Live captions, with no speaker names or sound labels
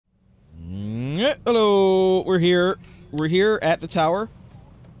Yeah, hello, we're here. We're here at the tower.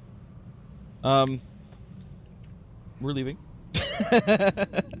 We're leaving.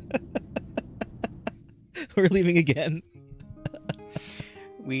 We're leaving again.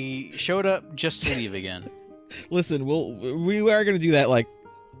 We showed up just to leave again. Listen, we are gonna do that like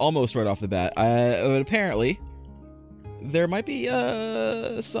almost right off the bat. But apparently, there might be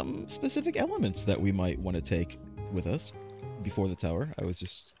some specific elements that we might want to take with us before the tower. I was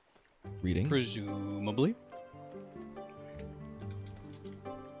just reading. Presumably.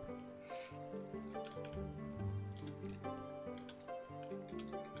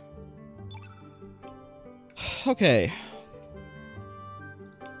 Okay.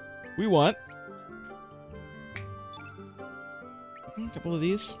 We want a couple of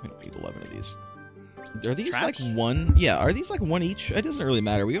these. We don't need 11 of these. Are these Traps? like one? Yeah, are these like one each? It doesn't really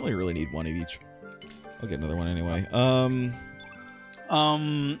matter. We only really need one of each. I'll get another one anyway.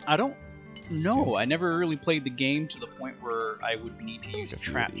 I don't know. I never really played the game to the point where I would need to use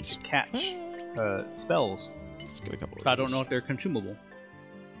traps to catch spells. Let's get a couple of But I don't these. know if they're consumable.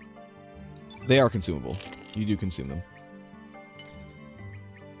 They are consumable. You do consume them.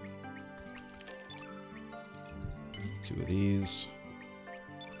 Two of these.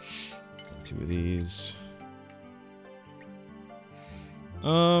 Two of these.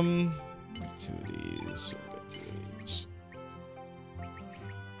 Two of these. I'll get two of these.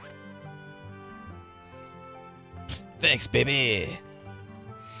 Thanks, baby.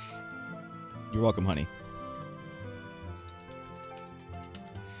 You're welcome, honey.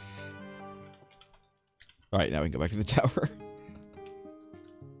 All right, now we can go back to the tower.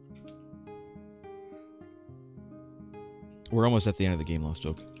 We're almost at the end of the game, Lost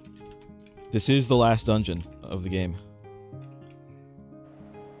Joke. This is the last dungeon of the game.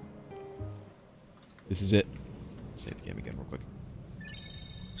 This is it. Save the game again real quick.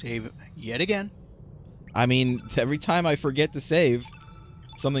 Save yet again. I mean, every time I forget to save,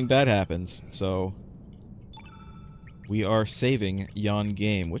 something bad happens. So we are saving yon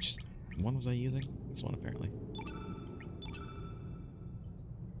game. Which one was I using? This one, apparently.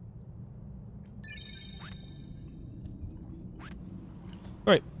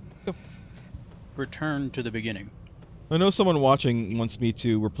 Alright, go. Return to the beginning. I know someone watching wants me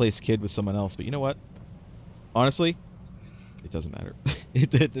to replace Kid with someone else, but you know what? Honestly, it doesn't matter.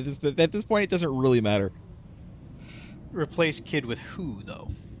 At this point, it doesn't really matter. Replace Kid with who,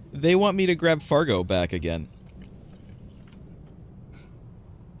 though? They want me to grab Fargo back again.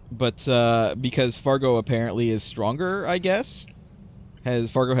 But, because Fargo apparently is stronger, I guess?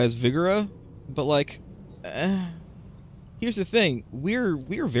 Fargo has Vigora? But, like, here's the thing.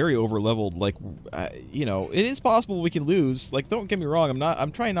 We're very over-leveled. Like, you know, it is possible we can lose. Like, don't get me wrong.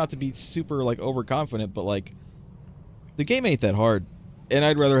 I'm trying not to be super, like, overconfident, but, like, the game ain't that hard. And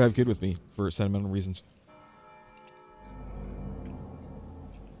I'd rather have Kid with me for sentimental reasons.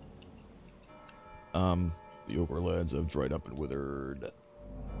 The overlands have dried up and withered.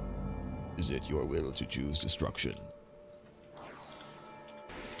 Is it your will to choose destruction?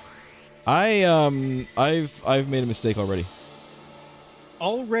 I've made a mistake already.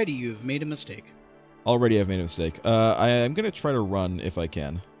 Already you've made a mistake. Already I've made a mistake. I'm gonna try to run if I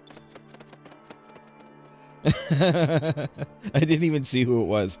can. I didn't even see who it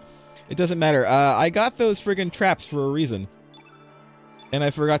was. It doesn't matter. I got those friggin' traps for a reason. And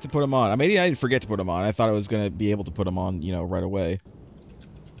I forgot to put them on. I mean, I didn't forget to put them on. I thought I was gonna be able to put them on, you know, right away.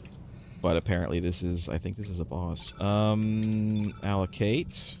 But apparently this is, I think this is a boss.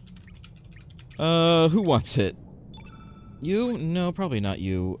 Allocate. Who wants it? You? No, probably not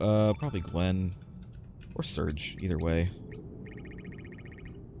you. Probably Glenn. Or Serge, either way.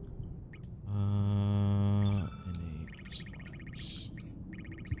 Innate response.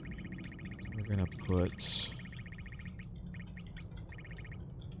 We're gonna put...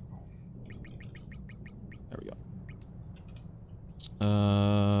 There we go.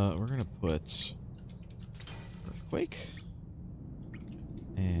 We're gonna put Earthquake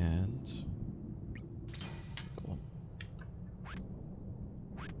and cool.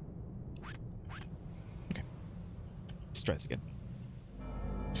 Okay. Let's try this again.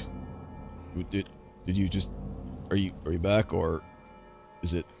 Did you just are you back, or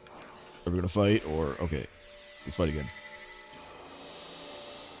is it are we gonna fight, or okay, let's fight again.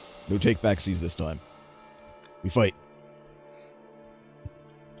 No take backsies this time. We fight.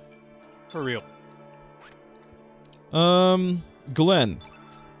 For real. Glenn.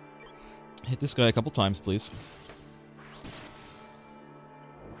 Hit this guy a couple times, please.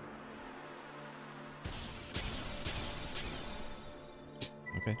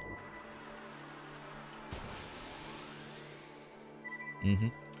 Okay.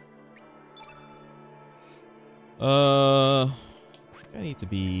 I need to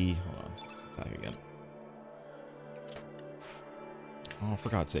be... Hold on. Attack again. Oh, for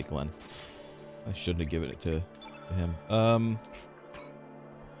God's sake, Glenn. I shouldn't have given it to him.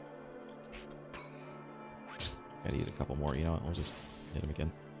 Gotta eat a couple more, you know what? I'll just hit him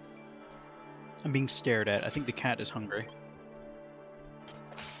again. I'm being stared at. I think the cat is hungry.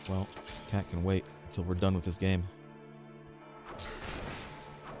 Well, cat can wait until we're done with this game.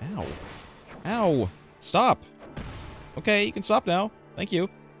 Ow. Ow! Stop! Okay, you can stop now. Thank you.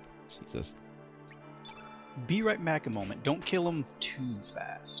 Jesus. Be right back a moment. Don't kill him too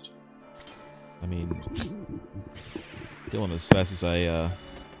fast. I mean, kill him as fast as I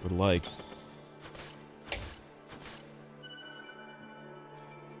would like.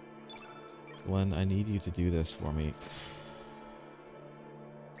 Glenn, I need you to do this for me.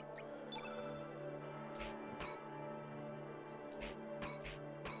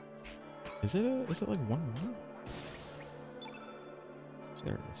 Is it like one more?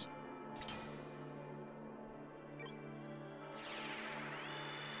 There it is.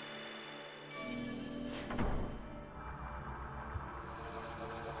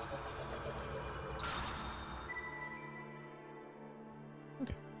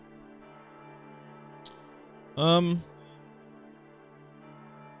 Okay.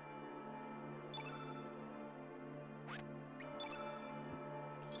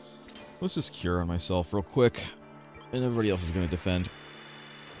 Let's just cure on myself real quick, and everybody else is going to defend.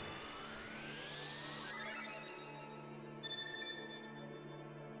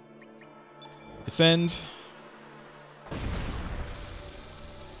 Defend.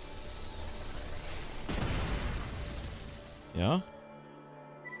 Yeah?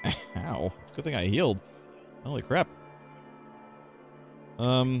 Ow. It's a good thing I healed. Holy crap.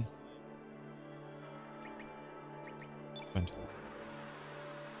 Defend.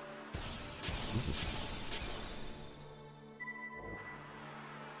 Jesus.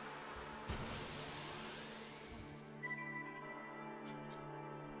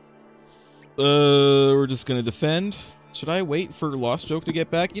 We're just gonna defend. Should I wait for Lost Joke to get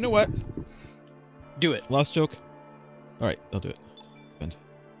back? You know what? Do it. Lost Joke. Alright, I'll do it. Defend.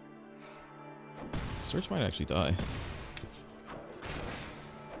 Search might actually die.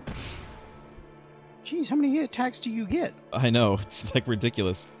 Jeez, how many hit attacks do you get? I know, it's like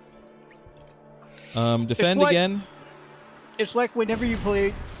ridiculous. Defend again. It's like whenever you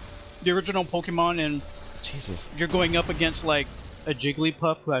play the original Pokemon and Jesus, you're going up against like a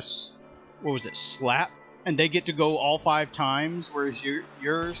Jigglypuff who has, what was it, Slap? And they get to go all 5 times, whereas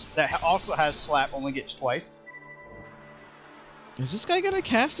yours that also has Slap only gets twice. Is this guy gonna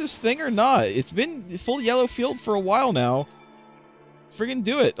cast his thing or not? It's been full yellow field for a while now. Friggin'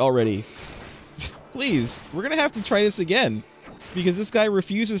 do it already. Please, we're gonna have to try this again. Because this guy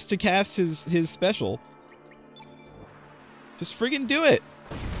refuses to cast his special. Just friggin' do it.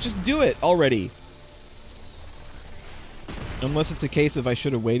 Just do it already. Unless it's a case of I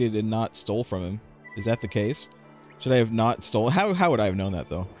should have waited and not stole from him. Is that the case? Should I have not stolen? How would I have known that,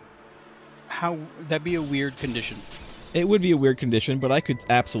 though? That'd be a weird condition. It would be a weird condition, but I could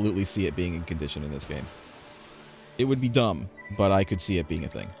absolutely see it being a condition in this game. It would be dumb, but I could see it being a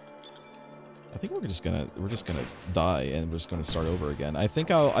thing. I think we're just gonna die and we're just gonna start over again. I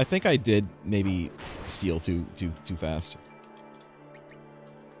think I did maybe steal too fast.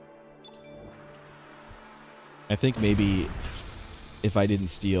 I think maybe if I didn't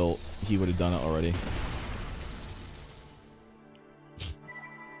steal, he would have done it already.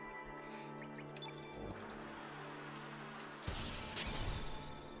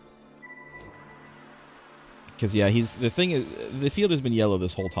 Because yeah, the thing is, the field has been yellow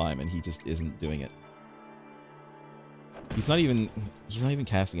this whole time, and he just isn't doing it. He's not even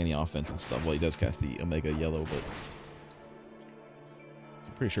casting any offensive stuff. Well, he does cast the Omega Yellow, but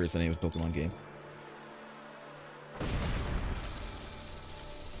I'm pretty sure it's the name of the Pokemon game.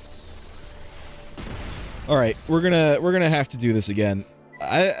 All right, we're gonna have to do this again.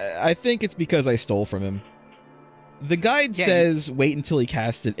 I think it's because I stole from him. The guide says wait until he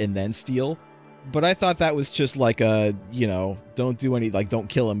casts it and then steal. But I thought that was just like a, you know, don't do any, like, don't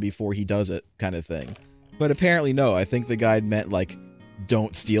kill him before he does it kind of thing. But apparently no, I think the guide meant, like,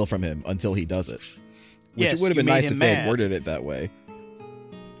 don't steal from him until he does it. Which yes, it would have been nice if they had mad. worded it that way.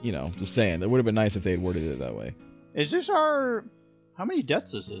 You know, just saying. It would have been nice if they had worded it that way. Is this our... How many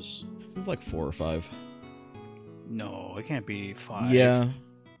deaths is this? This is like 4 or 5. No, it can't be 5. Yeah.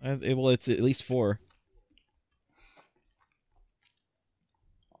 Well, it's at least 4.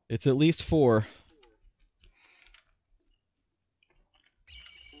 It's at least 4.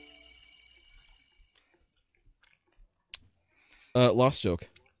 Lost Joke.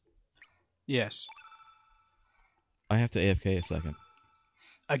 Yes. I have to AFK a second.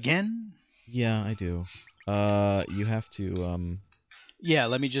 Again? Yeah, I do. You have to, Yeah,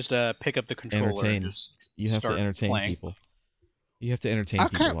 let me just pick up the controller entertain. and just You have to start entertain playing. people. You have to entertain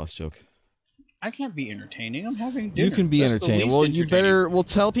people, Lost Joke. I can't be entertaining. I'm having dinner. You can be That's entertaining. the least Well, you better... Well,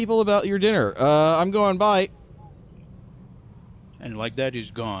 tell people about your dinner. I'm going, bye. And like that, he's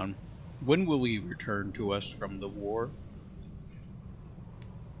gone. When will he return to us from the war?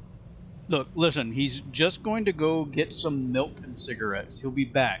 Look, listen, he's just going to go get some milk and cigarettes. He'll be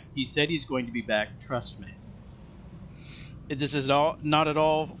back. He said he's going to be back. Trust me. This is not at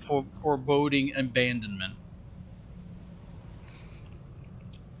all foreboding abandonment.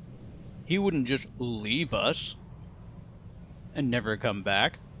 He wouldn't just leave us and never come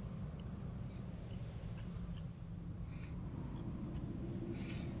back.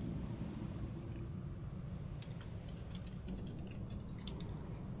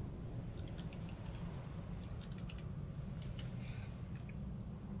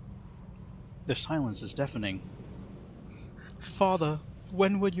 The silence is deafening. Father,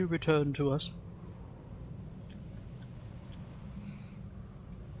 when will you return to us?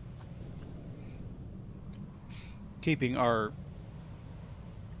 Keeping our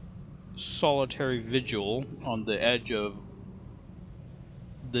solitary vigil on the edge of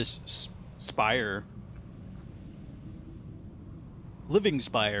this spire. Living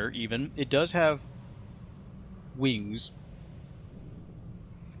spire, even. It does have wings.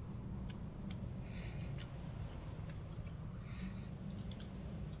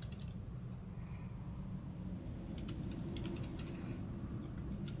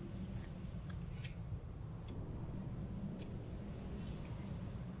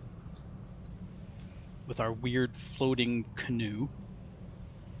 With our weird floating canoe.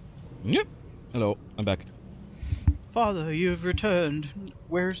 Yep. Hello, I'm back. Father, you've returned.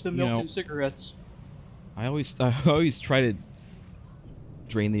 Where's the milk and cigarettes? I always try to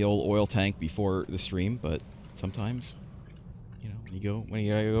drain the old oil tank before the stream, but sometimes, you know, when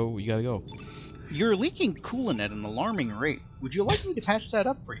you gotta go. You're leaking coolant at an alarming rate. Would you like me to patch that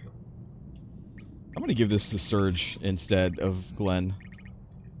up for you? I'm gonna give this to Surge instead of Glenn.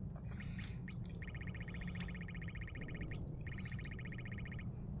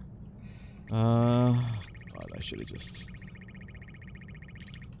 God, I should have just...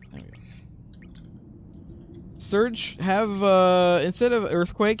 There we go. Surge, have, instead of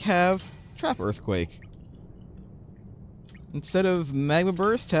Earthquake, have Trap Earthquake. Instead of Magma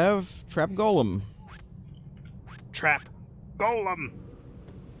Burst, have Trap Golem. Trap Golem!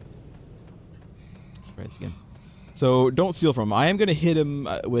 Right, again. So, don't steal from him. I am gonna hit him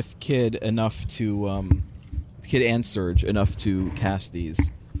with Kid enough to, Kid and Surge enough to cast these.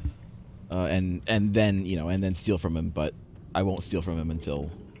 And then, you know, and then steal from him, but I won't steal from him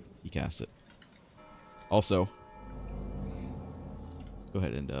until he casts it. Also, go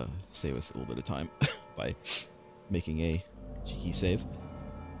ahead and save us a little bit of time by making a cheeky save.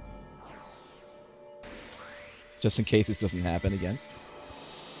 Just in case this doesn't happen again.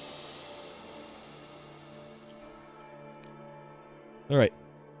 Alright.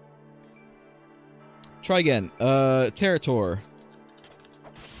 Try again. Territor.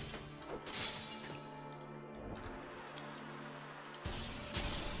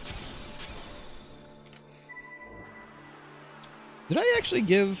 Did I actually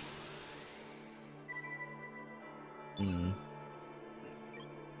give...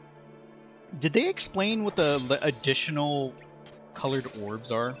 Did they explain what the additional colored orbs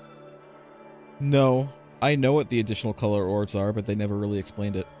are? No. I know what the additional color orbs are, but they never really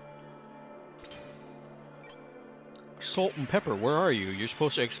explained it. Salt and Pepper, where are you? You're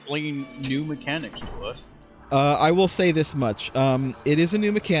supposed to explain new mechanics to us. I will say this much. It is a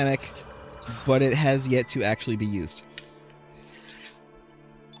new mechanic, but it has yet to actually be used.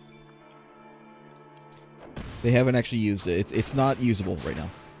 They haven't actually used it. It's not usable right now.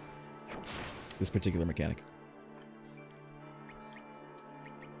 This particular mechanic.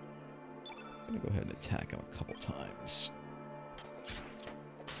 I'm gonna go ahead and attack him a couple times.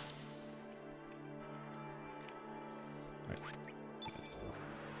 All right.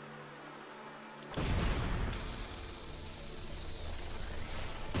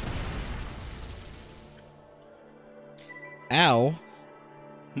 Ow.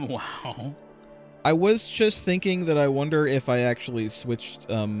 Wow. I was just thinking that I wonder if I actually switched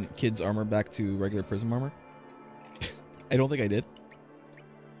Kid's armor back to regular Prism armor. I don't think I did.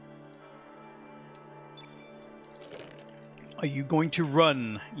 Are you going to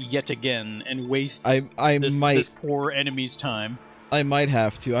run yet again and waste this poor enemy's time? I might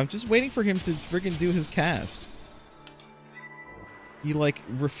have to. I'm just waiting for him to friggin' do his cast. He, like,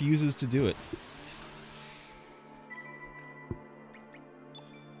 refuses to do it.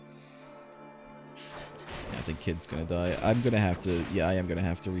 Kid's gonna die. I'm gonna have to. Yeah, I am gonna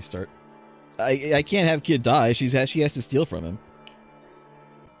have to restart. I can't have Kid die. She has to steal from him.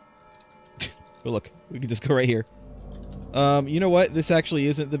 But look, we can just go right here. You know what? This actually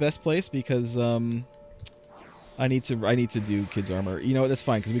isn't the best place because I need to do Kid's armor. You know what? That's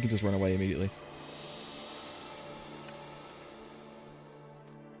fine because we can just run away immediately.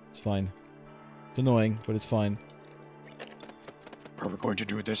 It's fine. It's annoying, but it's fine. Are we going to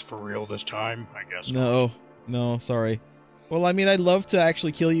do this for real this time? I guess No. No, sorry. Well, I mean, I'd love to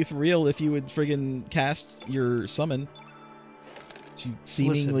actually kill you for real if you would friggin' cast your summon. Which you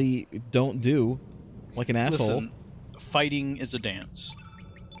seemingly don't do. Like an asshole. Listen, fighting is a dance.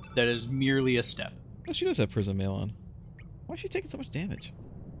 That is merely a step. Oh, she does have Prism Mail on. Why is she taking so much damage?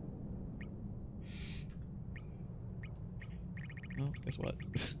 Well, guess what?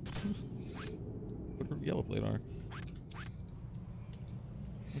 Put her yellow plate on her.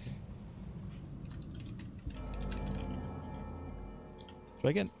 Okay. Try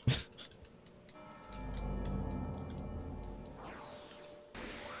again.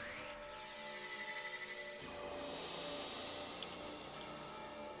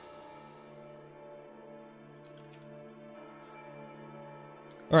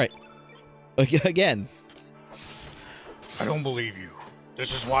 Alright. Again. I don't believe you.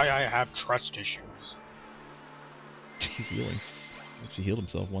 This is why I have trust issues. He's healing. Actually healed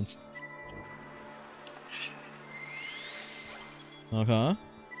himself once. Uh-huh.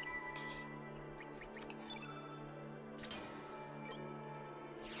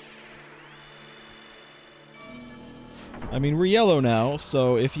 I mean, we're yellow now,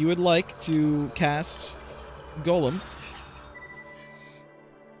 so if you would like to cast Golem...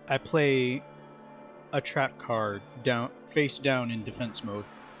 I play a trap card face down in defense mode.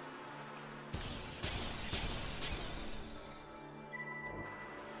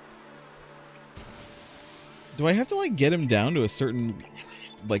 Do I have to, like, get him down to a certain,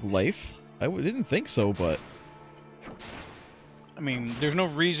 like, life? I didn't think so, but... I mean, there's no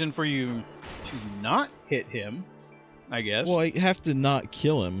reason for you to not hit him, I guess. Well, I have to not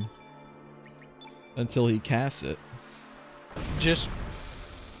kill him until he casts it. Just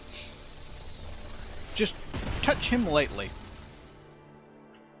touch him lightly.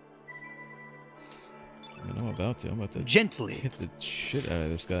 I mean, I'm about to Gently. hit the shit out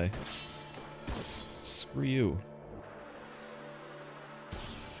of this guy. Screw you.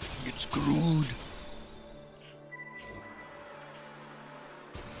 Get screwed.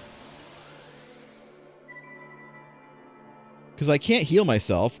 Because I can't heal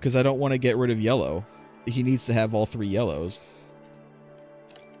myself, because I don't want to get rid of yellow. He needs to have all 3 yellows.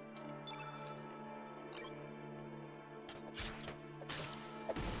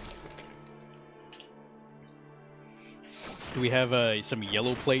 Do we have some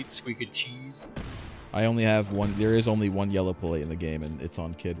yellow plates we could cheese? I only have one. There is only one yellow plate in the game, and it's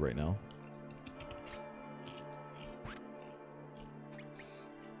on Kid right now.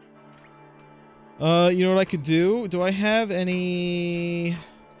 You know what I could do? Do I have any...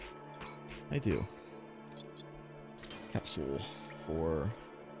 I do. Capsule for...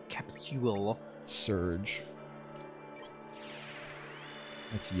 Capsule. Surge.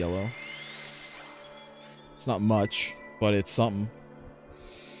 That's yellow. It's not much, but it's something.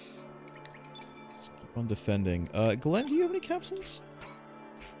 Just keep on defending. Glenn, do you have any capsules?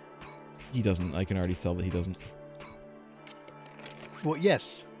 He doesn't. I can already tell that he doesn't. Well,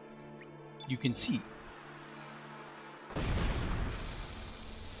 yes. You can see.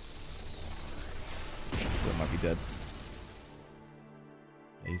 That might be dead.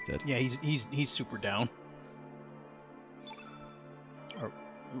 Yeah, he's dead. Yeah, he's super down. Are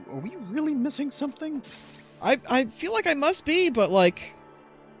we really missing something? I feel like I must be, but like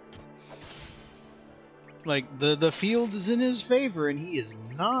the field is in his favor, and he is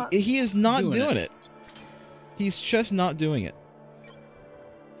not. He is not doing it. He's just not doing it.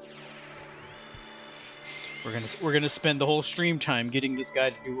 We're gonna spend the whole stream time getting this guy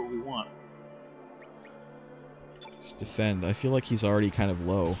to do what we want. Just defend. I feel like he's already kind of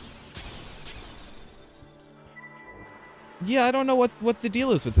low. Yeah, I don't know what the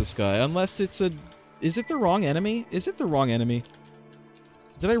deal is with this guy, unless it's a... Is it the wrong enemy? Is it the wrong enemy?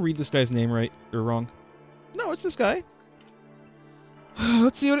 Did I read this guy's name right or wrong? No, it's this guy.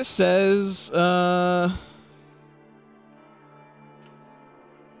 Let's see what it says. The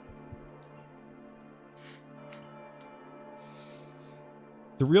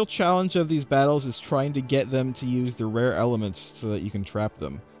real challenge of these battles is trying to get them to use the rare elements so that you can trap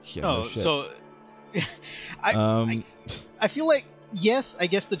them. Yeah, oh, no shit. So I feel like, yes, I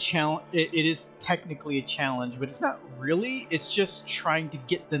guess the challenge it is technically a challenge, but it's not really. It's just trying to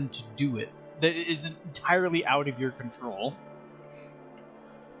get them to do it that is entirely out of your control.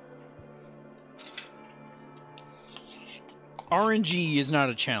 RNG is not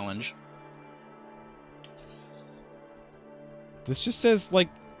a challenge. This just says, like,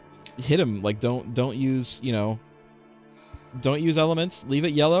 hit him. Like, don't use, you know, don't use elements. Leave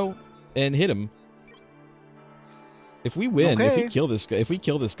it yellow and hit him. If we win, if we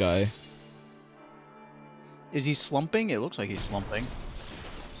kill this guy, Is he slumping? It looks like he's slumping.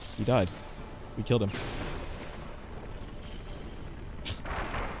 he died. We killed him.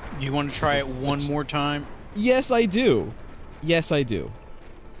 Do you want to try it one more time? Yes, I do. Yes, I do.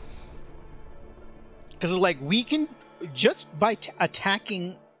 Because, like, we can, just by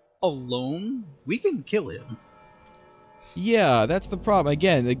attacking alone, we can kill him. Yeah, that's the problem.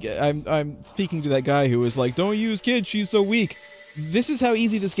 Again, I'm speaking to that guy who was like, "Don't use Kid, she's so weak." This is how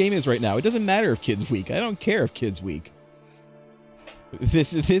easy this game is right now. It doesn't matter if Kid's weak. I don't care if Kid's weak.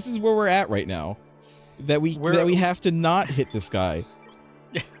 This is where we're at right now. That we have to not hit this guy.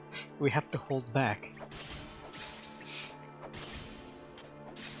 We have to hold back.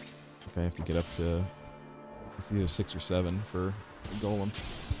 I have to get up to, it's either 6 or 7 for Golem.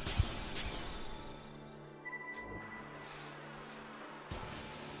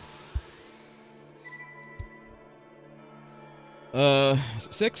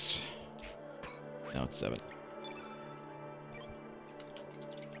 6? No, it's 7.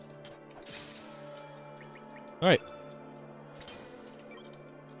 Alright.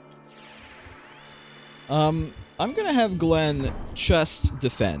 I'm gonna have Glenn just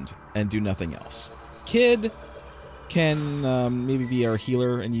defend and do nothing else. Kid can maybe be our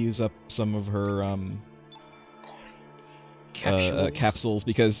healer and use up some of her capsules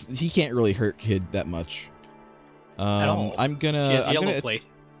because he can't really hurt Kid that much. At all. I'm gonna. She has yellow plate.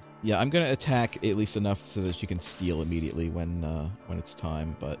 Yeah, I'm gonna attack at least enough so that she can steal immediately when it's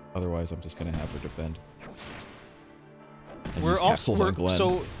time. But otherwise, I'm just gonna have her defend. And We're use capsules on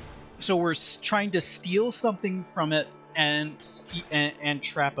Glenn. So we're trying to steal something from it and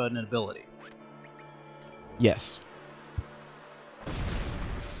trap an ability. Yes.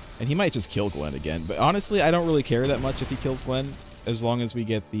 And he might just kill Glenn again. But honestly, I don't really care that much if he kills Glenn, as long as we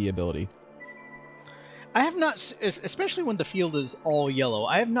get the ability. I have not, especially when the field is all yellow,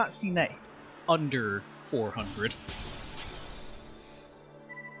 I have not seen that under 400.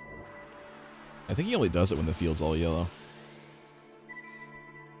 I think he only does it when the field's all yellow.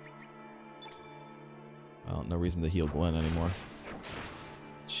 Well, no reason to heal Glenn anymore.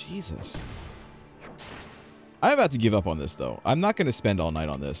 Jesus. I'm about to give up on this, though. I'm not going to spend all night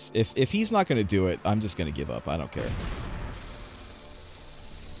on this. If he's not going to do it, I'm just going to give up. I don't care.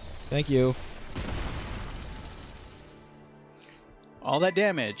 Thank you. All that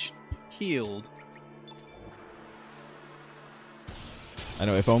damage. Healed. I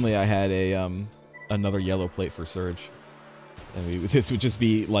know, if only I had a another yellow plate for Surge. I mean, this would just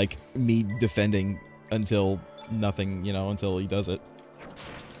be, like, me defending until nothing, you know, until he does it.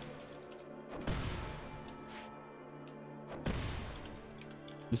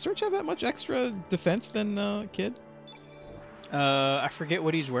 Does Surge have that much extra defense than Kid? I forget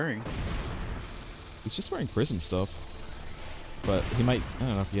what he's wearing. He's just wearing prison stuff. But he might, I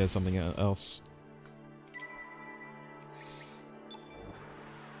don't know if he has something else.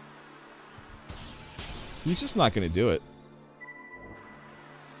 He's just not going to do it.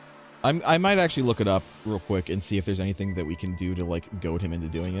 I might actually look it up real quick and see if there's anything that we can do to, like, goad him into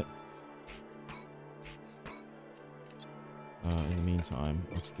doing it. In the meantime,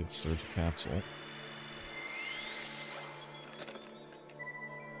 let's give Surge a capsule.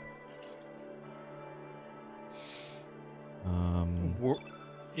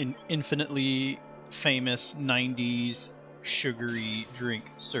 An infinitely famous 90s sugary drink,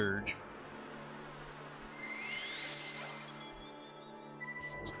 Surge.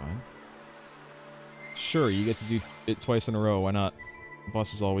 That's fine. Sure, you get to do it twice in a row. Why not?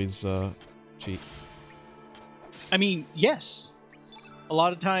 Bosses always cheat. I mean, yes. A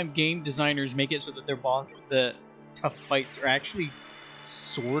lot of time, game designers make it so that the tough fights are actually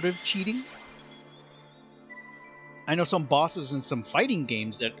sort of cheating. I know some bosses in some fighting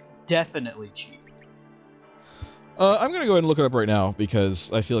games that definitely cheat. I'm gonna go ahead and look it up right now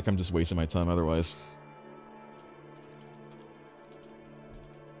because I feel like I'm just wasting my time otherwise.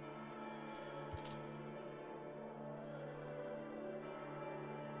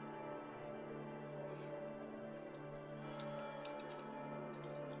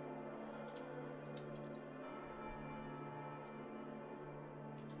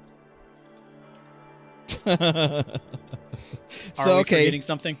 Are we forgetting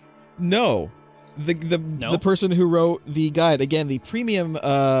something? No. The person who wrote the guide, again, the premium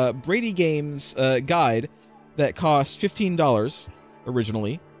Brady Games guide that cost $15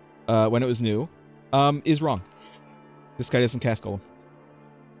 originally when it was new, is wrong. This guy doesn't cast Golem.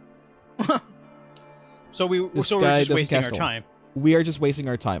 So we're just wasting our time. We are just wasting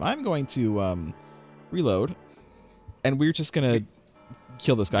our time. I'm going to reload, and we're just gonna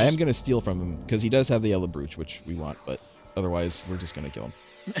kill this guy. I'm gonna steal from him because he does have the yellow brooch, which we want, but otherwise we're just gonna kill him.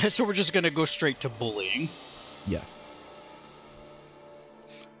 So we're just gonna go straight to bullying. Yes.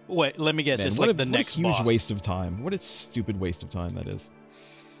 Wait, let me guess. Man, it's like the next huge boss. waste of time. What a stupid waste of time that is.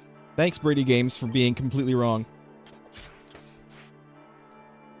 Thanks, Brady Games, for being completely wrong.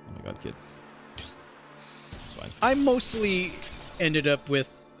 Oh my god, kid. It's fine. I mostly ended up with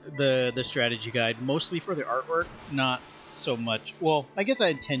the strategy guide, mostly for the artwork, not so much. Well, I guess I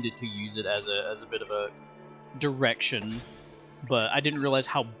intended to use it as a bit of a direction, but I didn't realize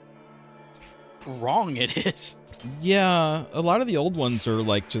how wrong it is. Yeah, a lot of the old ones are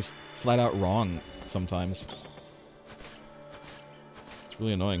like just flat out wrong sometimes. It's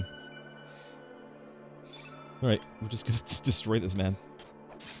really annoying. Alright, we're just gonna destroy this man.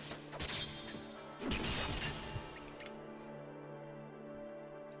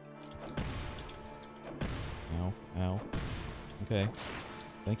 Ow, ow. Okay.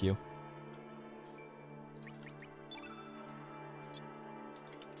 Thank you.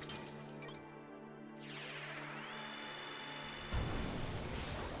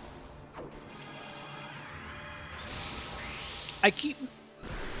 I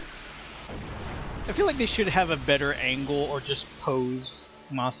feel like they should have a better angle or just pose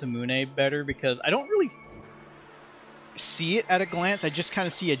Masamune better, because I don't really see it at a glance. I just kind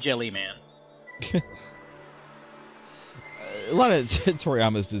of see a jelly man. A lot of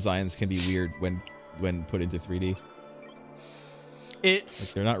Toriyama's designs can be weird when put into 3D. It's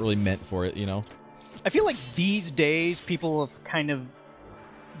like they're not really meant for it, you know? I feel like these days people have kind of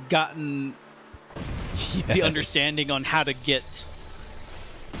gotten the understanding on how to get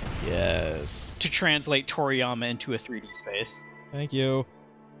to translate Toriyama into a 3D space. Thank you.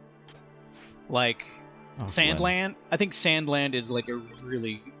 Like Sandland. I think Sandland is like a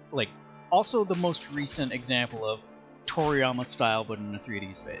really also the most recent example of Toriyama style but in a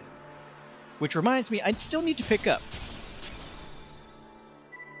 3D space. Which reminds me, I still need to pick up.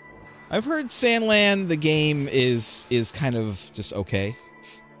 I've heard Sandland, the game, is kind of just okay.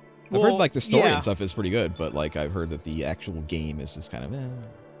 I've heard like the story and stuff is pretty good, but like I've heard that the actual game is just kind of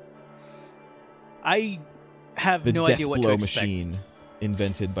I have no idea what to expect. The Death Blow machine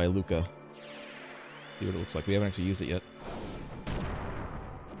invented by Luca. See what it looks like. We haven't actually used it yet.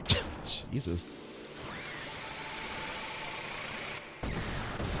 Jesus.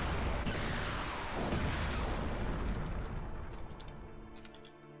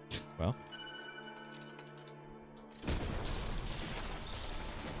 Well.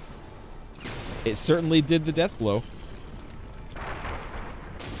 It certainly did the death blow.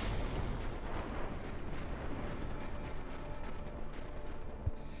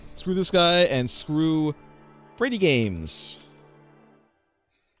 Screw this guy and screw Brady Games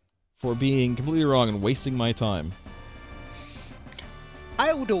for being completely wrong and wasting my time.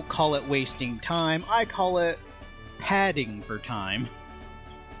 I don't call it wasting time. I call it padding for time.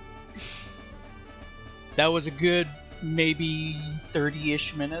 That was a good maybe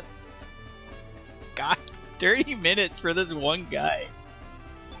 30-ish minutes. God, 30 minutes for this one guy.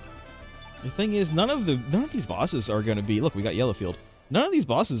 The thing is, none of these bosses are going to be. Look, we got Yellowfield. None of these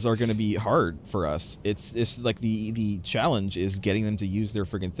bosses are going to be hard for us. It's like the challenge is getting them to use their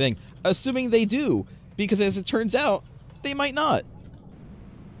friggin' thing, assuming they do, because as it turns out, they might not.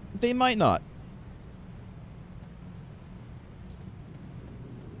 They might not.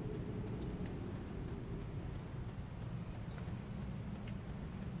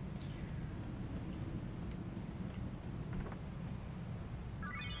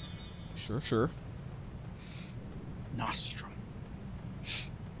 Sure.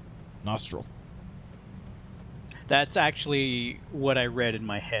 Nostril. That's actually what I read in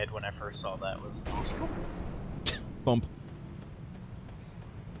my head when I first saw that was nostril. Bump.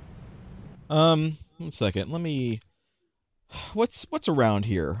 1 second. Let me. What's around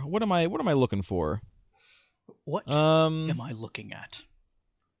here? What am I looking for? What am I looking at?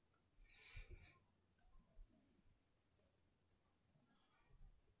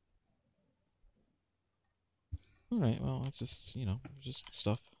 All right. Well, it's just just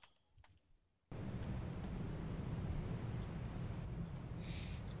stuff.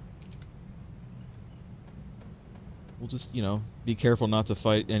 We'll just, be careful not to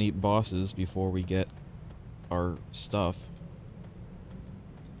fight any bosses before we get our stuff.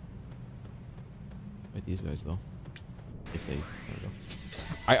 Fight these guys though. If they, there we go.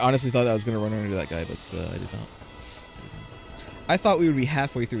 I honestly thought I was gonna run into that guy, but I did not. I thought we would be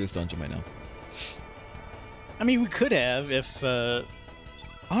halfway through this dungeon by now. I mean, we could have if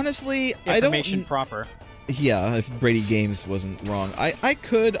honestly, information proper. Yeah, if Brady Games wasn't wrong. I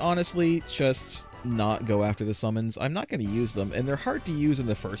could honestly just not go after the summons. I'm not going to use them, and they're hard to use in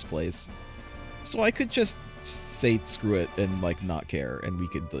the first place. So I could just say screw it and like not care, and we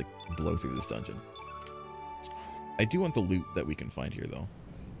could like blow through this dungeon. I do want the loot that we can find here, though.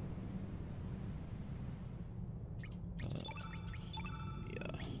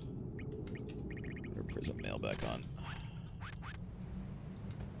 Yeah. Put our prism mail back on.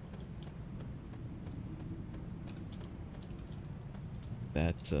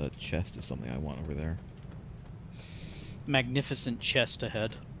 That chest is something I want over there. Magnificent chest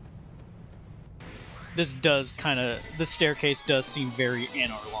ahead. This does kind of... This staircase does seem very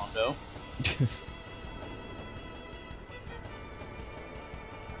Anne Orlando. These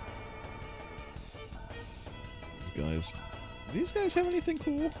guys. Do these guys have anything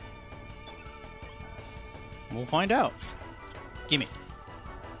cool? We'll find out. Gimme.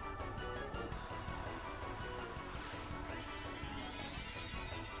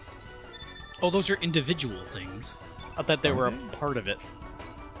 Oh, those are individual things. I thought they were a part of it.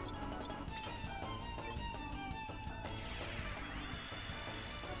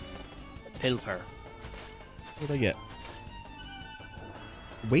 Pilfer. What did I get?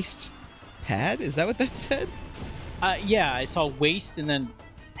 Waist pad? Is that what that said? Yeah, I saw waist and then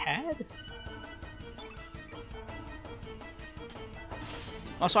pad?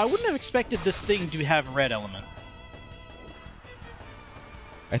 Also, I wouldn't have expected this thing to have a red element.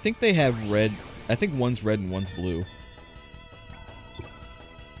 I think they have red. I think one's red and one's blue.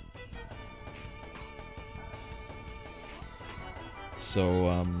 So,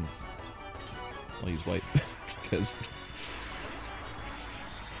 I'll use white because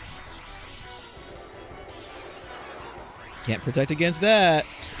can't protect against that.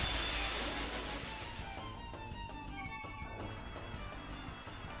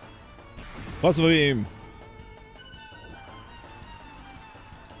 Plasma beam.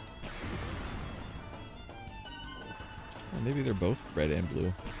 Well, maybe they're both red and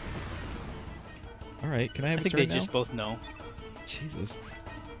blue. All right, can I have a I think turn they now? just both know. Jesus.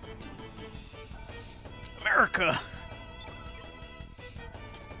 America!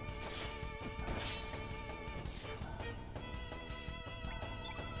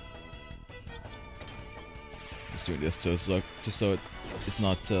 Just doing this just so it's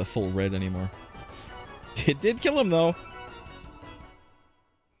not full red anymore. It did kill him though.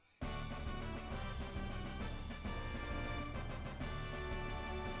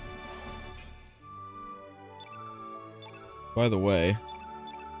 By the way,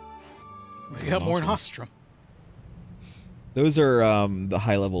 We got more Nostrum. Those are the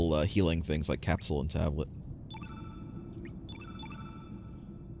high-level healing things like capsule and tablet.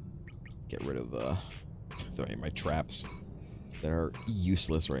 Get rid of my traps that are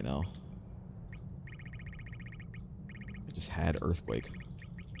useless right now. I just had earthquake.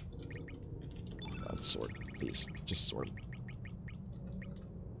 God, sword, please, just sword.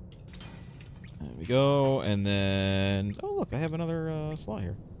 There we go, and then oh look, I have another slot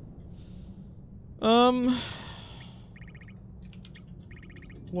here.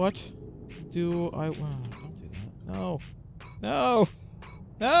 What do I? Don't do that. No, no,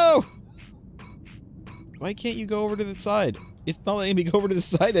 no. Why can't you go over to the side? It's not letting me go over to the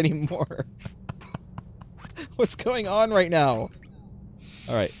side anymore. What's going on right now?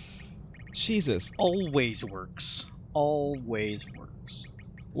 All right. Jesus. Always works. Always works.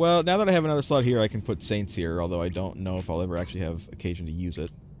 Well, now that I have another slot here, I can put Saints here, although I don't know if I'll ever actually have occasion to use it.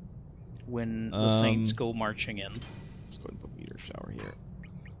 When the Saints go marching in. Let's go ahead and put Meteor Shower here.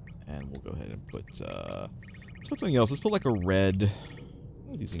 And we'll go ahead and put, let's put something else. Let's put like a red...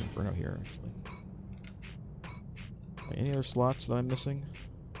 I was using Inferno here, actually. Any other slots that I'm missing?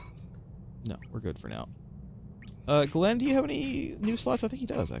 No, we're good for now. Glenn, do you have any new slots? I think he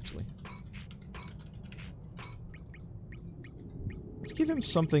does, actually. Let's give him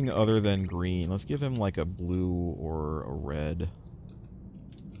something other than green. Let's give him like a blue or a red.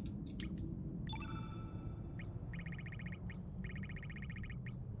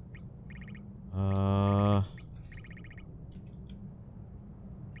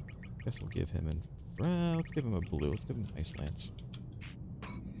 Guess we'll give him let's give him a blue. Let's give him Ice Lance.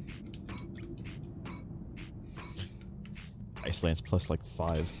 Ice Lance plus like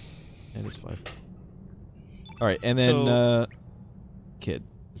 5. And it's 5. Alright, and then So, Kid.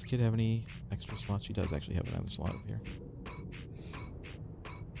 Does Kid have any extra slots? She does actually have another slot up here.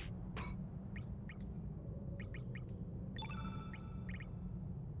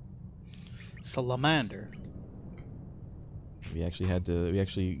 Salamander. We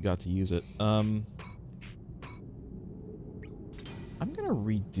actually got to use it. I'm gonna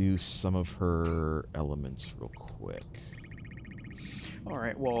reduce some of her elements real quick.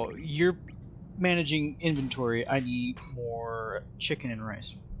 Alright, well, you're managing inventory. I need more chicken and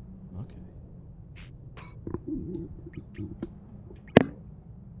rice. Okay.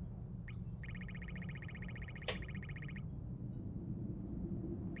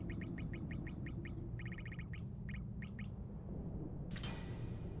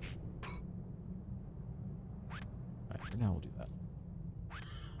 Alright, for now we'll do that.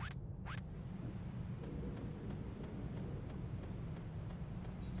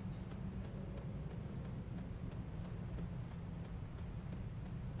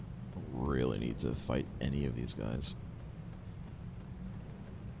 Really need to fight any of these guys.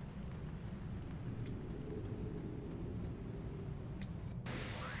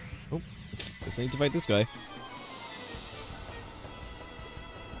 Oh, guess I need to fight this guy.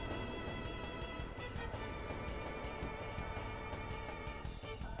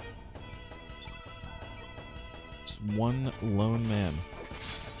 Just one lone man.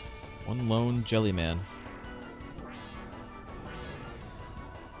 One lone jelly man.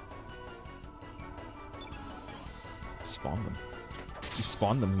 Spawned them. He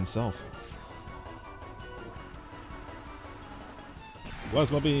spawned them himself.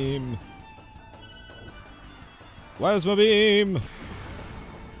 Plasma beam! Plasma beam!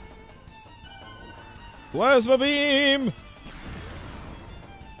 Plasma beam!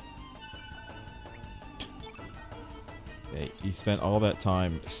 Okay, you spent all that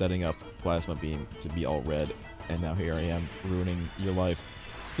time setting up plasma beam to be all red, and now here I am ruining your life.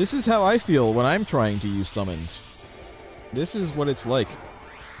 This is how I feel when I'm trying to use summons. This is what it's like.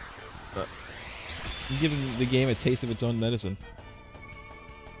 I'm giving the game a taste of its own medicine.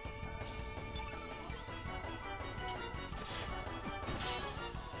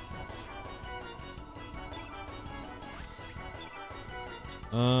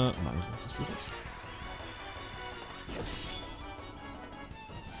 Might as well just do this.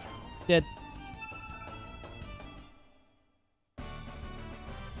 Dead.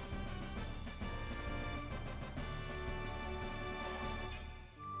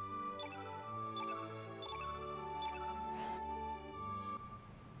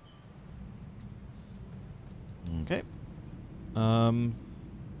 Okay.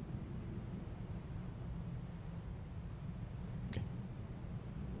 Okay.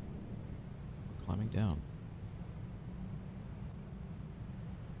 Climbing down.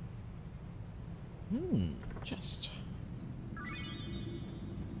 Chest.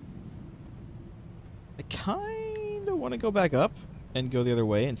 I kinda want to go back up and go the other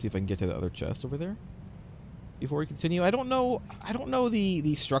way and see if I can get to the other chest over there before we continue. I don't know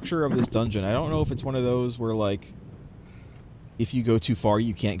the structure of this dungeon. I don't know if it's one of those where, like, if you go too far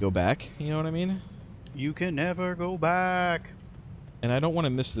you can't go back, you know what I mean? You can never go back. And I don't want to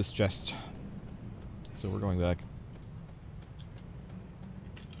miss this chest. So we're going back.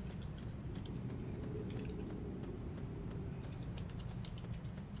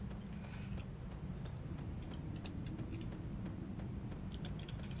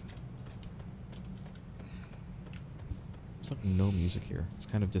 There's like no music here. It's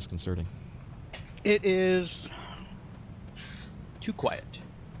kind of disconcerting. It is too quiet.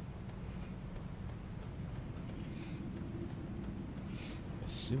 I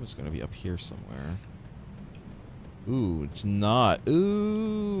assume it's going to be up here somewhere. Ooh, it's not.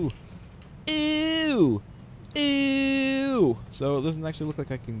 Ooh! Ew! Ew! So it doesn't actually look like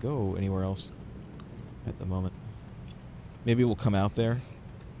I can go anywhere else at the moment. Maybe we'll come out there.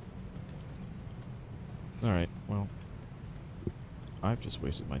 Alright, well. I've just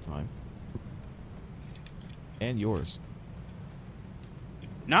wasted my time. And yours.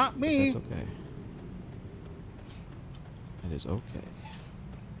 Not me! But that's okay. It is okay.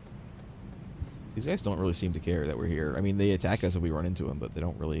 These guys don't really seem to care that we're here. I mean, they attack us if we run into them, but they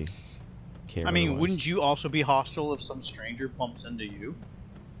don't really care. I mean, otherwise. wouldn't you also be hostile if some stranger bumps into you?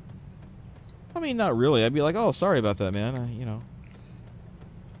 I mean, not really. I'd be like, oh, sorry about that, man. You know.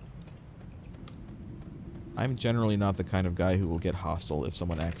 I'm generally not the kind of guy who will get hostile if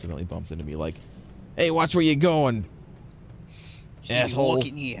someone accidentally bumps into me. Like, hey, watch where you going, asshole.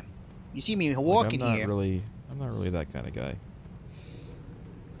 Walking here. You see me walking here. I'm not really that kind of guy.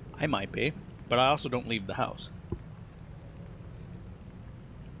 I might be, but I also don't leave the house.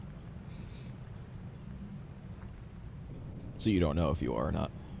 So you don't know if you are or not.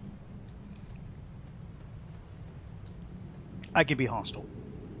 I could be hostile.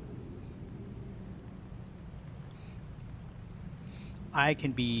 I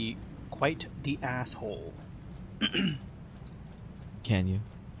can be quite the asshole. Can you?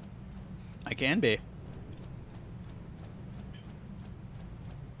 I can be.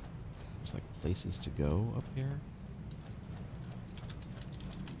 There's like places to go up here.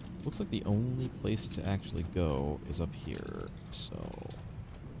 Looks like the only place to actually go is up here, so...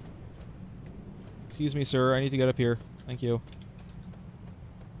 Excuse me, sir, I need to get up here. Thank you.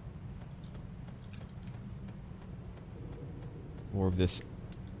 More of this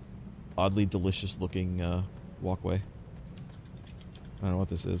oddly delicious looking walkway. I don't know what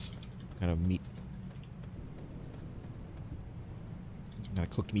this is. Some kind of meat. Some kind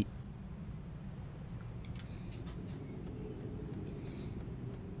of cooked meat.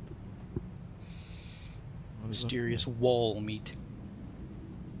 Mysterious wall meat.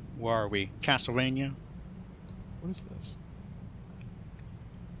 Where are we? Castlevania? What is this?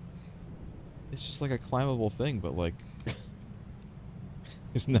 It's just like a climbable thing, but like...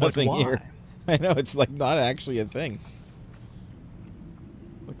 There's nothing here. I know, it's like not actually a thing.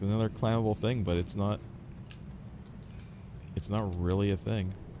 Like another climbable thing, but it's not... It's not really a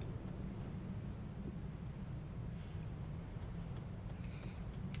thing.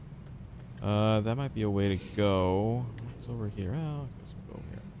 That might be a way to go. What's over here? Oh, I guess we'll go over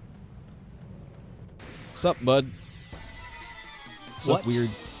here. Sup, bud? Sup, weird,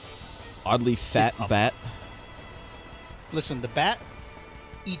 oddly fat bat? Listen, the bat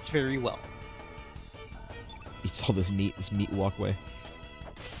eats very well. Eats all this meat walkway.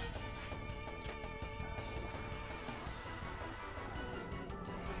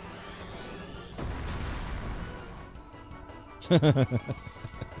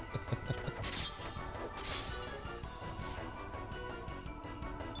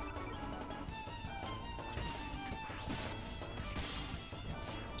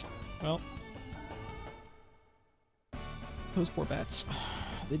 Well, those poor bats,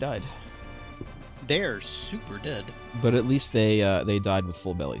 they died. They're super dead. But at least they died with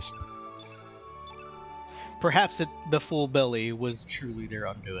full bellies. Perhaps the full belly was truly their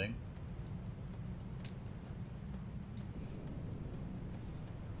undoing.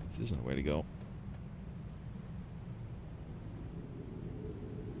 This isn't a way to go.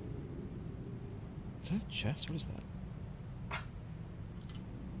 Is that a chest? What is that?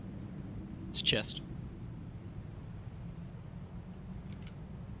 It's a chest.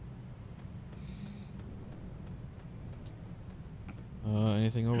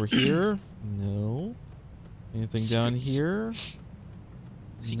 Anything over here? No. Anything down here?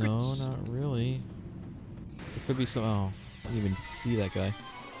 Secrets? No, not really. There could be some... Oh, I didn't even see that guy.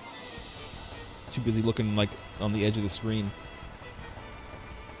 Too busy looking, like, on the edge of the screen.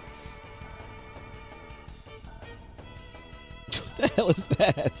 What the hell is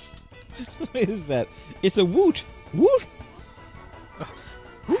that? What is that? It's a woot! Woot!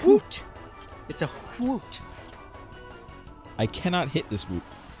 Woot! It's a woot. I cannot hit this woot.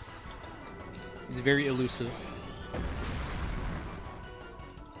 He's very elusive.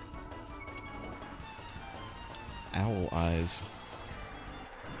 Owl eyes.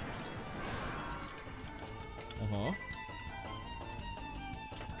 Uh-huh.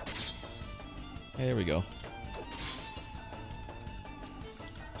 Hey, there we go.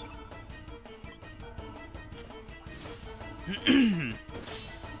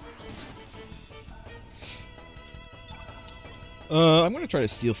 I'm gonna try to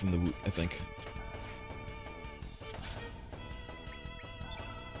steal from the woot, I think.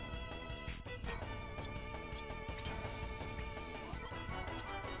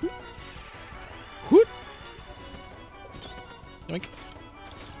 Woot! Yoink.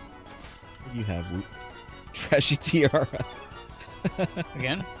 What do you have, woot? Trashy tiara.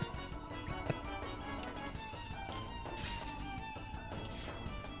 Again?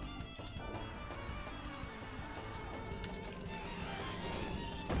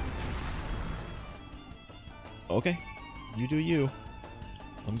 Okay, you do you.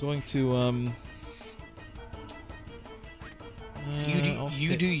 I'm going to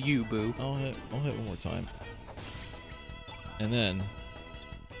You do you, boo. I'll hit one more time, and then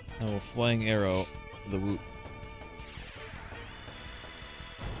I will flying arrow the woot.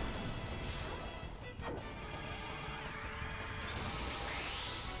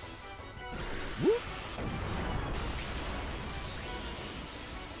 Whoop.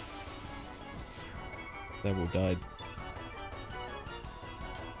 That woot died.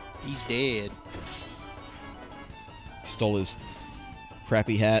 He's dead. He stole his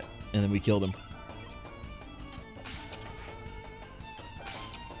crappy hat, and then we killed him.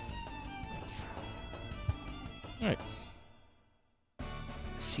 Alright.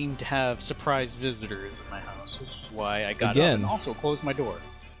 Seem to have surprise visitors at my house, which is why I got Again. up and also closed my door.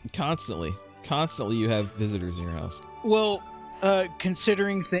 Constantly. Constantly you have visitors in your house. Well,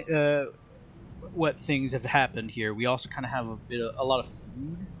 considering what things have happened here, we also kind of have a lot of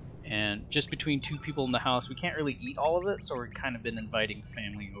food, and just between two people in the house, we can't really eat all of it. So we've kind of been inviting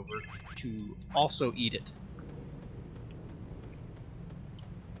family over to also eat it.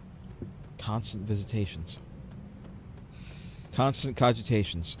 Constant visitations. Constant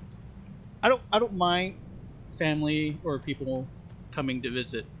cogitations. I don't mind family or people coming to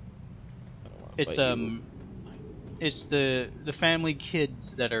visit. It's it's the family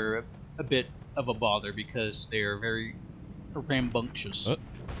kids that are a bit of a bother because they are very rambunctious.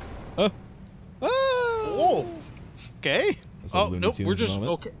 Oh, okay. Oh nope, we're just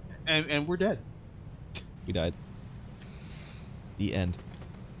moment. Okay, and we're dead. We died. The end.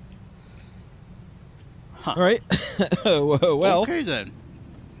 Huh. All right. Well. Okay then.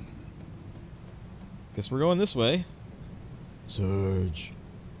 Guess we're going this way. Surge.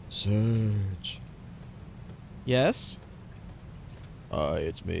 Surge. Yes?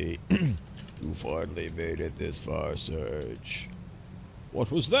 It's me. You finally made it this far, Surge. What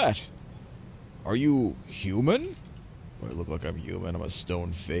was that? Are you human? Do I look like I'm human? I'm a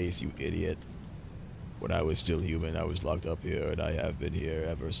stone face, you idiot. When I was still human, I was locked up here, and I have been here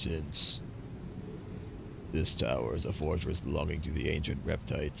ever since. This tower is a fortress belonging to the ancient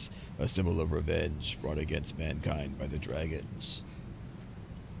reptites, a symbol of revenge brought against mankind by the dragons.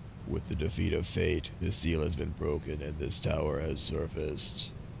 With the defeat of fate, the seal has been broken and this tower has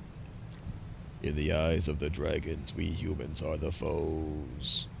surfaced. In the eyes of the dragons, we humans are the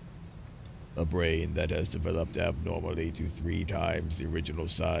foes. A brain that has developed abnormally to 3 times the original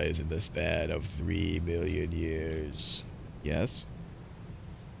size in the span of 3 million years. Yes?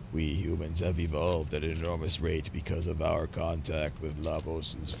 We humans have evolved at an enormous rate because of our contact with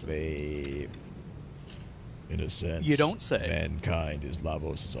Lavos' flame. In a sense, you don't say. Mankind is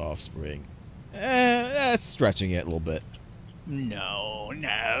Lavos' offspring. That's stretching it a little bit. No.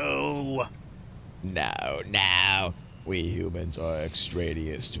 No. We humans are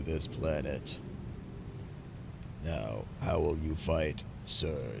extraneous to this planet. Now, how will you fight,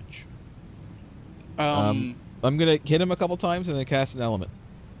 Surge? I'm gonna hit him a couple times and then cast an element.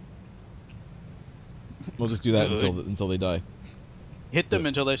 We'll just do that until they die. Hit them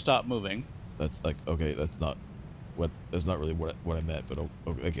until they stop moving. That's like okay. That's not really what I meant. But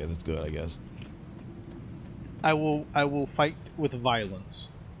okay, that's good, I guess. I will fight with violence,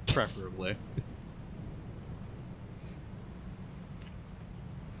 preferably.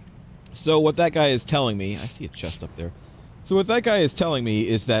 So what that guy is telling me, I see a chest up there. So what that guy is telling me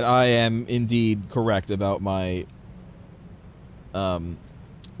is that I am indeed correct about my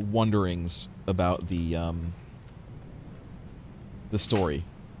wonderings about the story,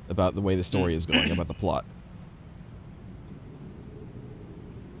 about the way the story is going, about the plot.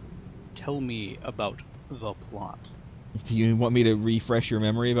 Tell me about the plot. Do you want me to refresh your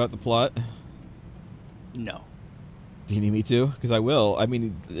memory about the plot? No. Do you need me to? Because I will. I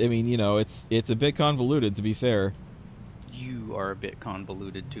mean, you know, it's a bit convoluted, to be fair. You are a bit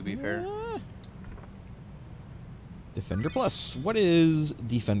convoluted, to be fair. Defender Plus. What is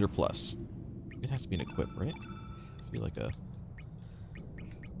Defender Plus? It has to be an equip, right? It has to be like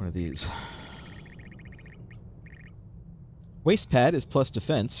one of these. Waist pad is plus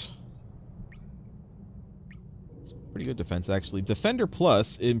defense. It's pretty good defense, actually. Defender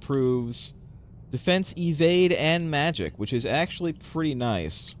Plus improves defense, evade, and magic, which is actually pretty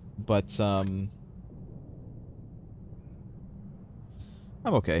nice. But I'm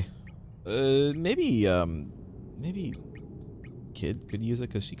okay. Maybe Kid could use it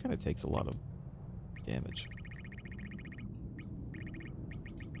because she kind of takes a lot of damage.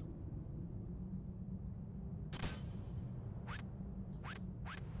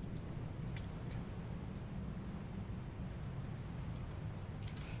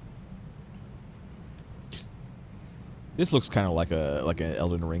 This looks kind of like an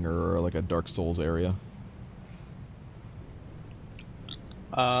Elden Ring or like a Dark Souls area.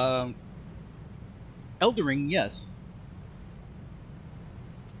 Elden Ring, yes.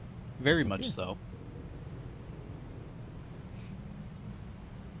 Very much so.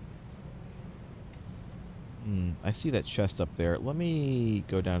 I see that chest up there. Let me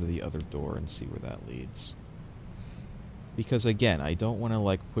go down to the other door and see where that leads. Because again, I don't want to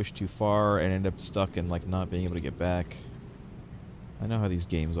like push too far and end up stuck and like not being able to get back. I know how these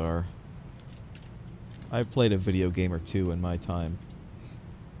games are. I've played a video game or two in my time.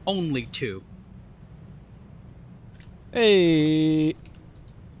 Only 2. Hey!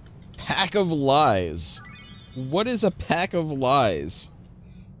 Pack of lies. What is a pack of lies?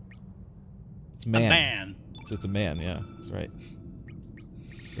 It's man. A man. It's just a man, yeah, that's right.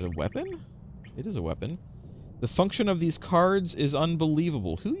 Is it a weapon? It is a weapon. The function of these cards is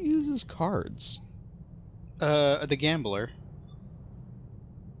unbelievable. Who uses cards? The gambler.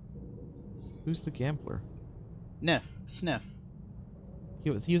 Who's the gambler? Sniff.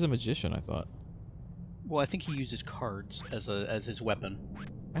 He's a magician, I thought. Well, I think he uses cards as his weapon.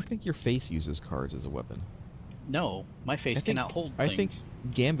 I think your face uses cards as a weapon. No, my face cannot hold things. I think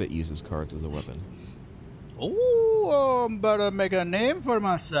Gambit uses cards as a weapon. Oh, I'm about to make a name for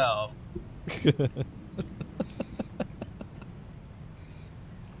myself.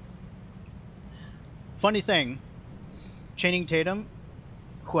 Funny thing, Channing Tatum,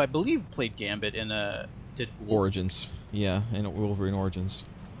 who I believe played Gambit in Deadpool. Origins. Yeah, in Wolverine Origins,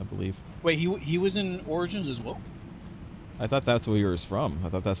 I believe. Wait, he was in Origins as well? I thought that's where he was from. I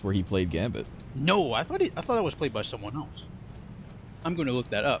thought that's where he played Gambit. No, I thought that was played by someone else. I'm going to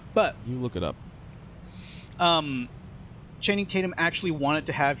look that up. But you look it up. Channing Tatum actually wanted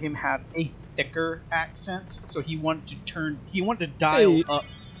to have him have a thicker accent, so he wanted to dial up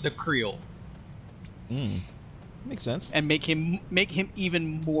the Creole. Makes sense. And make him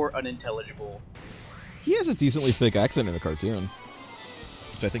even more unintelligible. He has a decently thick accent in the cartoon,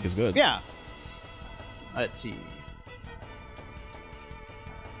 which I think is good. Yeah. Let's see.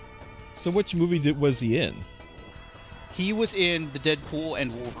 So which movie was he in? He was in the Deadpool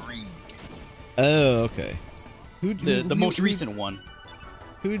and Wolverine. Oh, okay. The most recent one.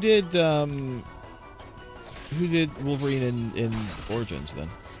 Who did Wolverine in Origins then?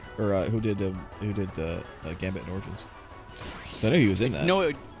 Or who did Gambit in Origins? So I know he was in that. No,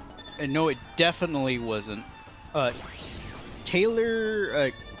 it definitely wasn't.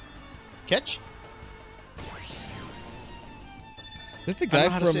 Taylor Ketch? Is that the guy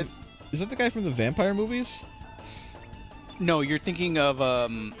from? Is that the guy from the vampire movies? No, you're thinking of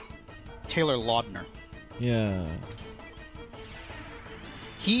Taylor Lautner. Yeah.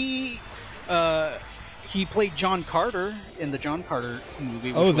 He played John Carter in the John Carter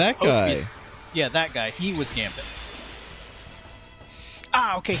movie. Which was that guy. Yeah, that guy. He was Gambit.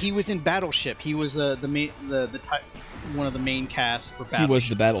 Ah, okay. He was in Battleship. He was one of the main cast for Battleship. He was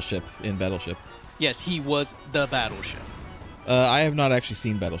the Battleship in Battleship. Yes, he was the Battleship. I have not actually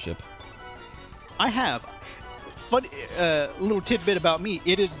seen Battleship. I have. Funny little tidbit about me.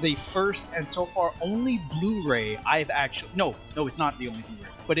 It is the first and so far only Blu-ray I've actually... No, it's not the only Blu-ray.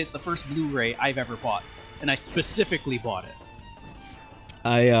 But it's the first Blu-ray I've ever bought. And I specifically bought it.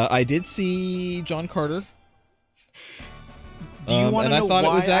 I did see John Carter. Do you want to know why I bought it? And I thought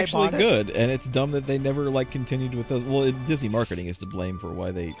it was actually good. And it's dumb that they never continued with those. Well, Disney marketing is to blame for why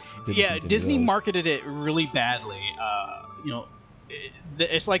they didn't. Yeah, Disney marketed it really badly.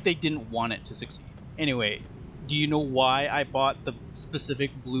 It's like they didn't want it to succeed. Anyway, do you know why I bought the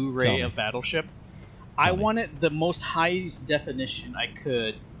specific Blu-ray of Battleship? I wanted the most highest definition I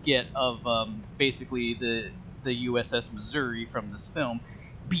could get of basically the USS Missouri from this film,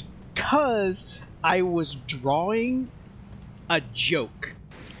 because I was drawing a joke.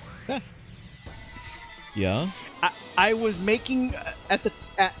 Yeah. I was making at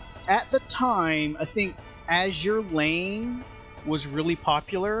the time, I think Azure Lane was really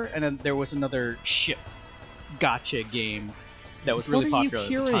popular, and then there was another ship gotcha game that was really popular at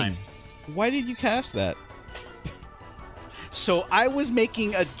the time. Why did you cast that? So I was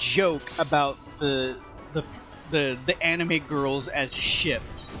making a joke about the anime girls as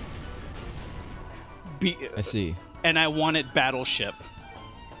ships. I see. And I wanted Battleship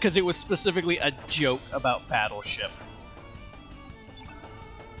because it was specifically a joke about Battleship.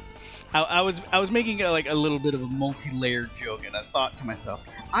 I was making a little bit of a multi-layered joke, and I thought to myself,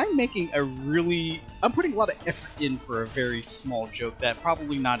 I'm putting a lot of effort in for a very small joke that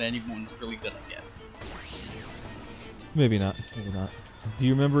probably not anyone's really gonna get. Maybe not. Do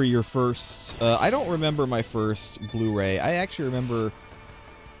you remember your first... I don't remember my first Blu-ray. I actually remember...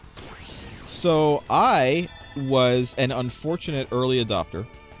 So, I was an unfortunate early adopter,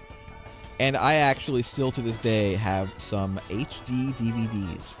 and I actually still to this day have some HD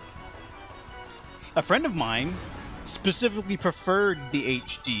DVDs. A friend of mine specifically preferred the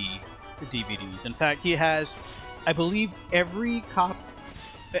HD DVDs. In fact, he has, I believe, every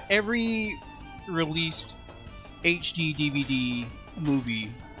released HD DVD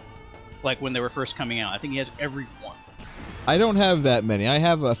movie, like when they were first coming out. I think he has every one. I don't have that many. I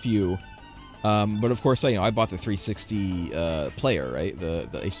have a few, but of course, I bought the 360 player, right? The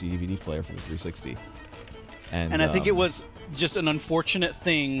HD DVD player for the 360. And I think it was just an unfortunate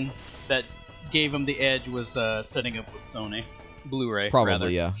thing that gave him the edge was setting up with Sony Blu-ray. Probably, rather.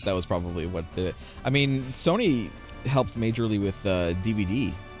 Yeah. That was probably what did it. I mean, Sony helped majorly with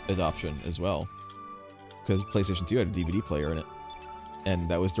DVD adoption as well, because PlayStation 2 had a DVD player in it. and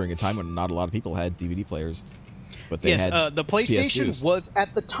that was during a time when not a lot of people had DVD players, but they had the PlayStation PS2s. was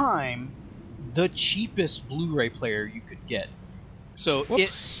at the time the cheapest Blu-ray player you could get. So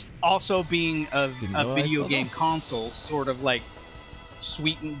Whoops. it also being a know I video fell game off. console sort of like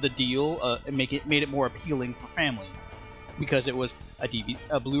sweetened the deal and made it more appealing for families because it was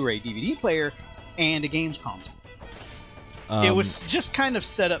a Blu-ray DVD player and a games console. It was just kind of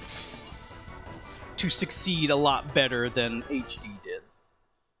set up to succeed a lot better than HD did.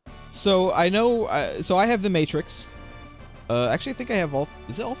 So I know. So I have the Matrix. Actually, I think I have all.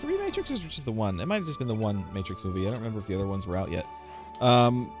 Is it all 3 Matrixes or just the one? It might have just been the one Matrix movie. I don't remember if the other ones were out yet. I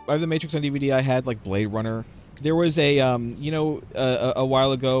have the Matrix on DVD. I had like Blade Runner. There was a a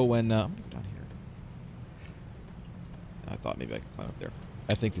while ago when I'm gonna go down here. I thought maybe I could climb up there.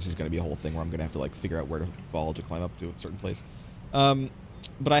 I think this is gonna be a whole thing where I'm gonna have to like figure out where to fall to climb up to a certain place.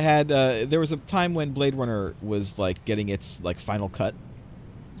 But I had there was a time when Blade Runner was like getting its like final cut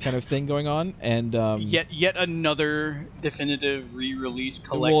kind of thing going on, and yet another definitive re-release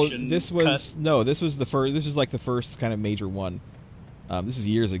collection. Well, this was this was the first. This was like the first kind of major one. This is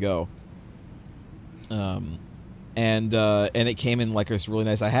years ago. And it came in like this really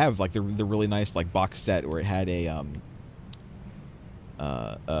nice. I have like the really nice like box set where it had a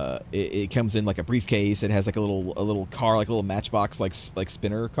it comes in like a briefcase. It has like a little car, like a little Matchbox like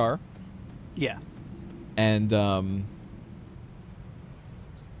spinner car. Yeah. And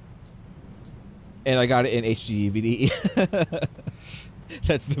I got it in HD DVD.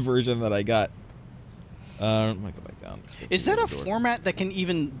 That's the version that I got. I might go back down. Is that a format that can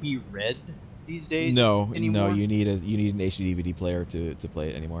even be read these days? No, anymore? no. You need an HD DVD player to play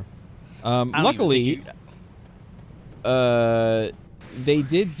it anymore. Luckily, they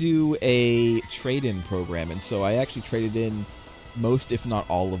did do a trade-in program, and so I actually traded in most, if not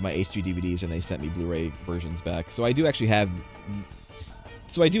all, of my HD DVDs, and they sent me Blu-ray versions back. So I do actually have.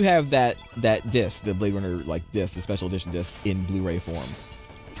 So I do have that disc, the Blade Runner like disc, the special edition disc, in Blu-ray form,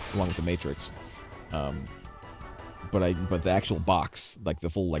 along with the Matrix. But the actual box, like the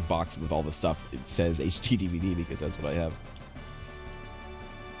full like box with all the stuff, it says HD DVD because that's what I have.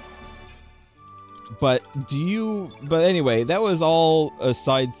 But anyway, that was all a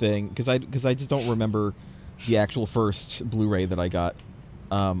side thing because I just don't remember the actual first Blu-ray that I got.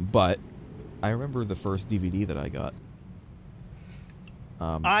 But I remember the first DVD that I got.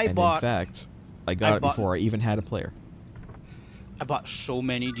 In fact, I got it before I even had a player. I bought so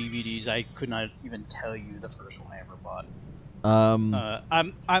many DVDs, I could not even tell you the first one I ever bought.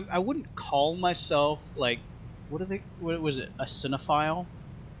 I wouldn't call myself like, what was it, a cinephile?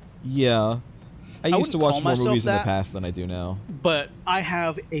 Yeah, I used to watch more movies in the that, past than I do now. But I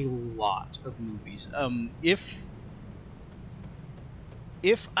have a lot of movies.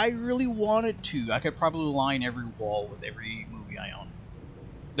 If I really wanted to, I could probably line every wall with every movie I own.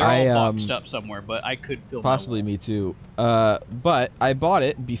 They're all boxed up somewhere, but I could fill possibly my walls. Me too. But I bought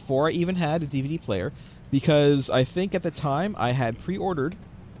it before I even had a DVD player because I think at the time I had pre-ordered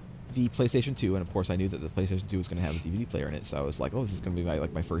the PlayStation 2, and of course I knew that the PlayStation 2 was going to have a DVD player in it. So I was like, oh, this is going to be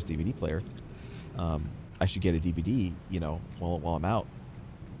my first DVD player. I should get a DVD, while I'm out,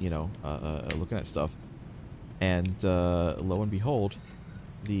 looking at stuff. And lo and behold,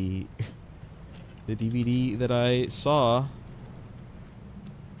 the DVD that I saw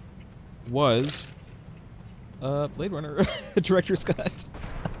was Blade Runner Director's Cut.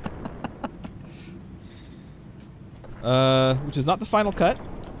 Which is not the final cut.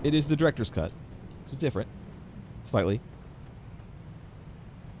 It is the Director's Cut, which is different, slightly.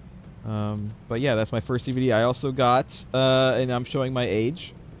 But yeah, that's my first DVD. I also got, and I'm showing my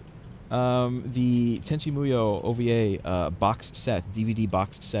age, the Tenchi Muyo OVA box set, DVD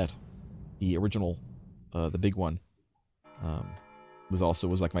box set, the original, the big one.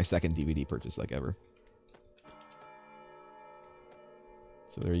 Was like my second DVD purchase like ever.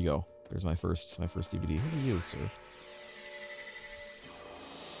 So there you go. There's my first DVD. Who are you, sir?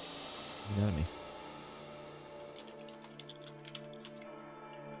 You got me.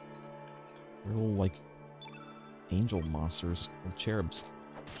 They're little like angel monsters, little cherubs.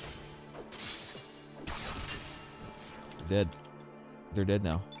 They're dead. They're dead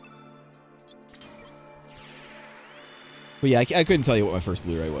now. But yeah, I couldn't tell you what my first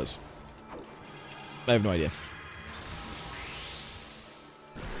Blu-ray was. I have no idea.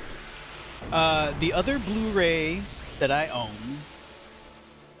 The other Blu-ray that I own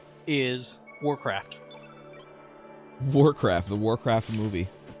is Warcraft. Warcraft, the Warcraft movie.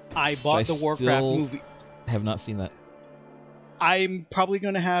 I bought the Warcraft movie. Have not seen that. I'm probably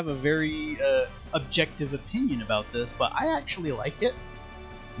going to have a very objective opinion about this, but I actually like it.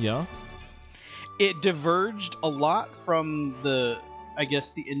 Yeah? It diverged a lot from the I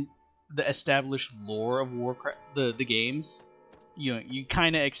guess the established lore of Warcraft, the games, you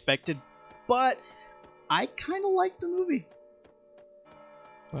kind of expected, but I kind of like the movie.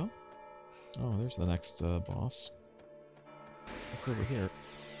 Well, oh, there's the next boss. What's over here?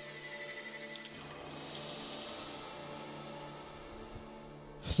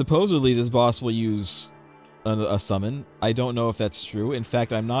 Supposedly, this boss will use a summon. I don't know if that's true. In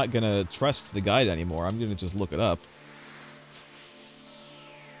fact, I'm not gonna trust the guide anymore. I'm gonna just look it up.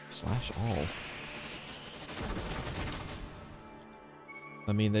 Slash all.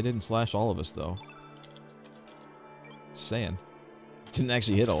 I mean, they didn't slash all of us, though. Just saying. Didn't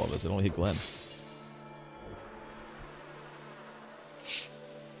actually hit all of us. It only hit Glenn.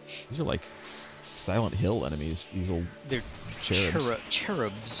 These are like Silent Hill enemies. These little cherubs.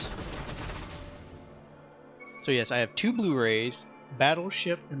 Cherubs. So yes, I have 2 Blu-rays,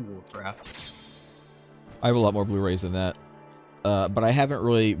 Battleship and Warcraft. I have a lot more Blu-rays than that. But I haven't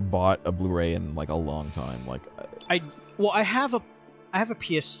really bought a Blu-ray in like a long time. Like I have a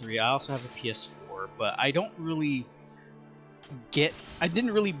PS3. I also have a PS4, but I don't really I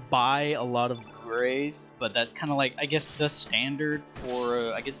didn't really buy a lot of Blu-rays, but that's kind of like, I guess, the standard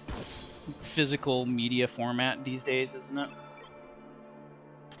for I guess physical media format these days, isn't it?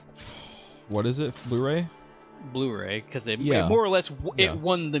 What is it? Blu-ray? Blu-ray, because it Yeah. more or less Yeah. it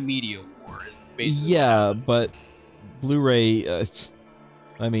won the media war. Is basically Yeah, but Blu-ray.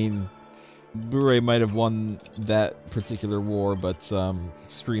 I mean, Blu-ray might have won that particular war, but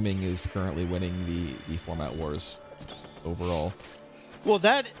streaming is currently winning the format wars overall. Well,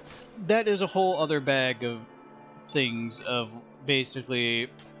 that is a whole other bag of things. Of basically,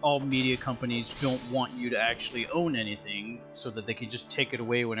 all media companies don't want you to actually own anything, so that they can just take it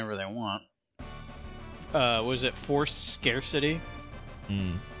away whenever they want. Was it forced scarcity?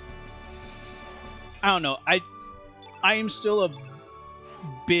 Hmm. I don't know. I am still a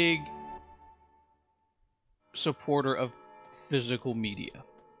big supporter of physical media.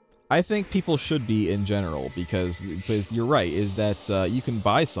 I think people should be in general, because you're right, is that you can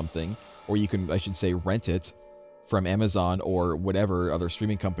buy something, or you can, I should say, rent it from Amazon or whatever other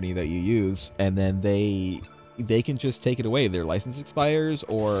streaming company that you use, and then they can just take it away. Their license expires,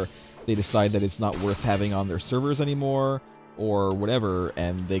 or they decide that it's not worth having on their servers anymore, or whatever,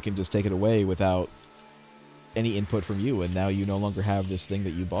 and they can just take it away without any input from you, and now you no longer have this thing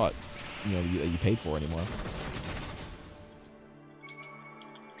that you bought, that you paid for anymore.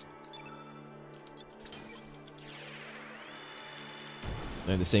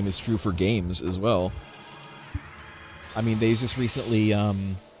 And the same is true for games as well. I mean, they just recently,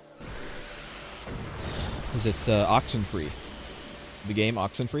 was it Oxenfree? The game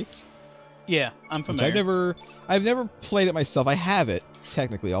Oxenfree? Yeah, I'm familiar. I've never played it myself. I have it,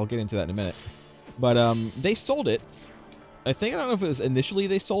 technically. I'll get into that in a minute. But they sold it. I don't know if it was initially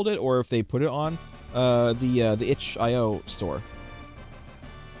they sold it or if they put it on the itch.io store.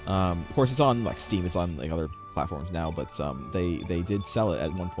 Of course, it's on like Steam. It's on like other platforms now, but they did sell it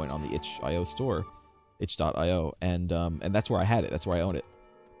at one point on the itch.io store, itch.io, and that's where I had it. That's where I own it.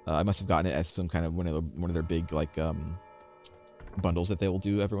 I must have gotten it as some kind of one of their big like bundles that they will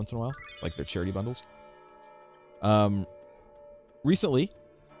do every once in a while, like their charity bundles. Recently,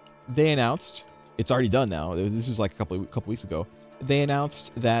 they announced, it's already done now. This was like a couple weeks ago. They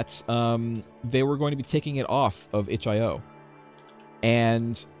announced that they were going to be taking it off of itch.io.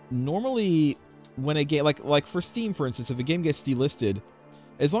 And normally, when a game like for Steam, for instance, if a game gets delisted,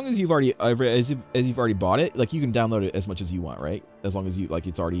 as long as you've already bought it, like you can download it as much as you want, right? As long as you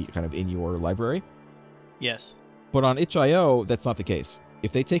it's already kind of in your library. Yes. But on itch.io, that's not the case.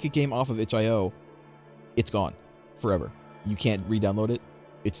 If they take a game off of itch.io, it's gone forever. You can't re-download it.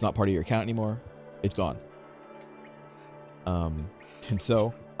 It's not part of your account anymore. It's gone. And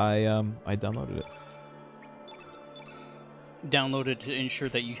so I downloaded it. Download it to ensure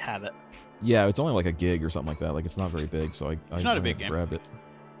that you have it. Yeah, it's only like a gig or something like that. Like it's not very big, so it's not a big game. Grabbed it.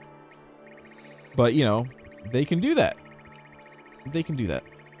 But they can do that. They can do that.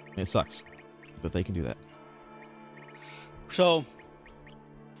 It sucks, but they can do that. So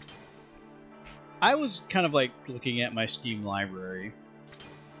I was kind of like looking at my Steam library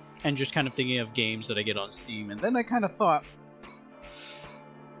and just kind of thinking of games that I get on Steam, and then I kind of thought,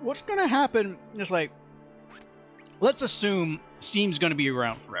 what's going to happen? Just like, let's assume Steam's going to be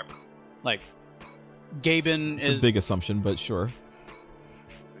around forever. Like, Gaben is... It's a big assumption, but sure.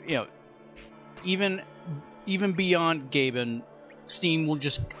 Even beyond Gaben, Steam will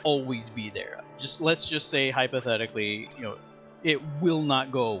just always be there. Let's just say, hypothetically, it will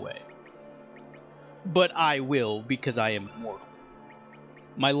not go away. But I will, because I am mortal.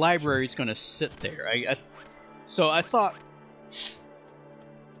 My library is going to sit there. So I thought,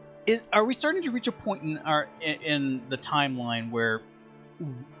 Are we starting to reach a point in the timeline where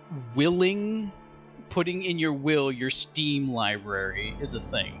putting in your will your Steam library is a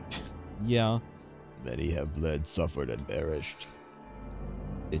thing? Yeah. Many have bled, suffered, and perished.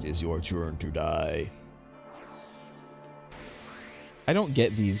 It is your turn to die. I don't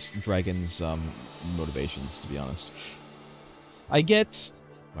get these dragons' motivations, to be honest. I get...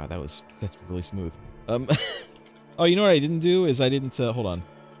 Wow, that's really smooth. Oh, you know what I didn't do? Is I didn't... hold on.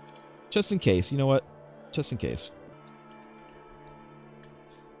 Just in case. You know what? Just in case.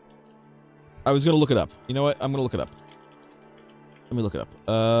 I was gonna look it up. You know what? I'm gonna look it up. Let me look it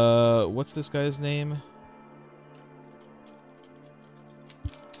up. What's this guy's name?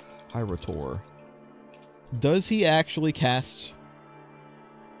 Pyrotor. Does he actually cast...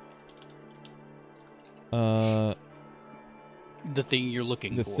 the thing you're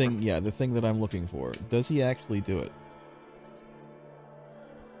looking for. The thing that I'm looking for. Does he actually do it?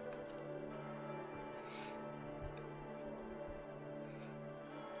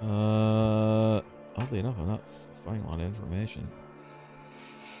 Oddly enough, I'm not finding a lot of information.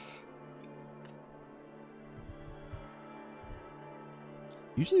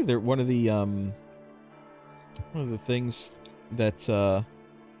 Usually they're one of the things that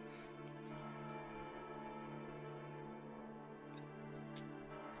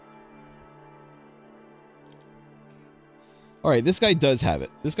Alright, this guy does have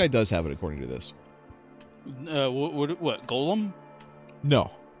it. This guy does have it according to this. What? Golem?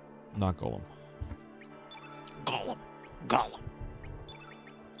 No. Not Golem. Golem.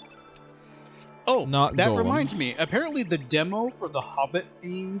 Oh, not that Golem. reminds me. Apparently the demo for the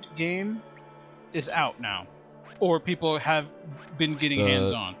Hobbit-themed game is out now. Or people have been getting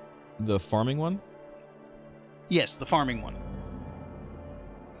hands-on. The farming one? Yes, the farming one.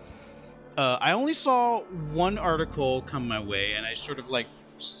 I only saw one article come my way, and I sort of, like,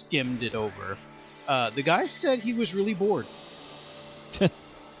 skimmed it over. The guy said he was really bored.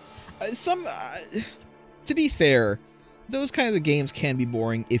 To be fair, those kinds of games can be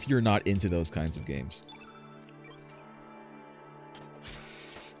boring if you're not into those kinds of games.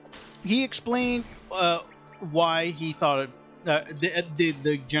 He explained why he thought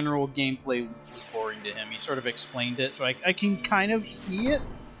the general gameplay was boring to him. He sort of explained it, so I can kind of see it.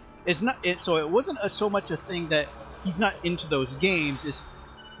 So it wasn't so much a thing that he's not into those games. It's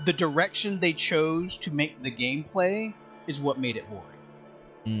the direction they chose to make the gameplay is what made it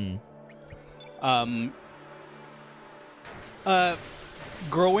boring.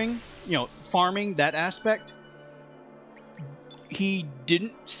 Growing, farming, that aspect, he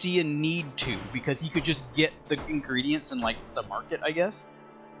didn't see a need to, because he could just get the ingredients in, like, the market, I guess.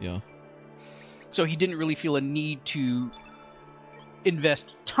 Yeah. So he didn't really feel a need to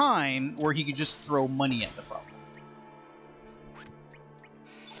invest time where he could just throw money at the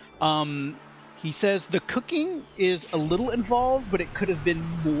problem. He says the cooking is a little involved, but it could have been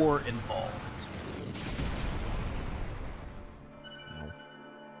more involved.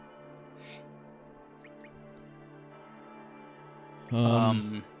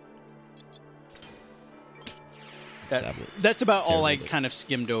 That's about all I kind of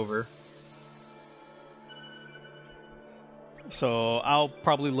skimmed over. So I'll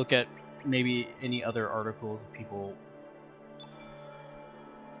probably look at maybe any other articles of people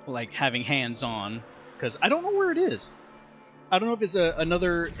like having hands-on, because I don't know where it is. I don't know if it's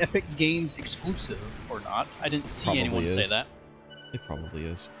another Epic Games exclusive or not. I didn't see anyone say that. It probably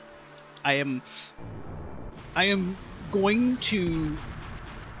is. I am going to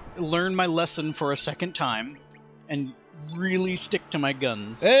learn my lesson for a second time and really stick to my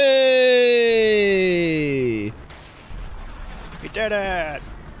guns. Hey! We did it!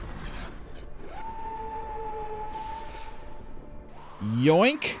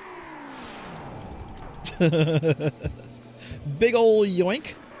 Yoink! Big ol'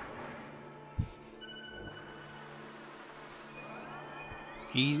 yoink!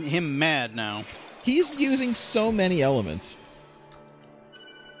 He's mad now. He's using so many elements.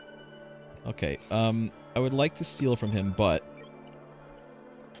 Okay, I would like to steal from him, but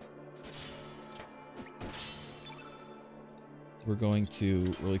we're going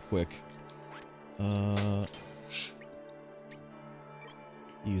to really quick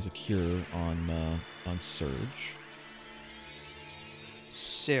use a cure on Surge.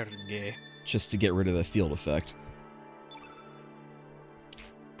 Sergey. Just to get rid of the field effect.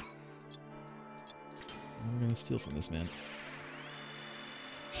 We're gonna steal from this man.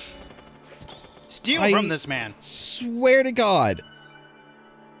 Steal from this man! Swear to God!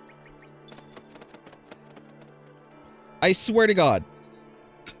 I swear to God.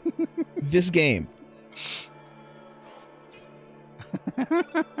 This game.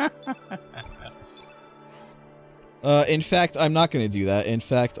 In fact, I'm not going to do that. In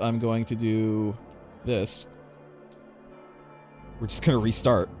fact, I'm going to do this. We're just going to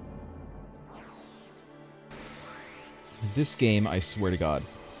restart. This game, I swear to God.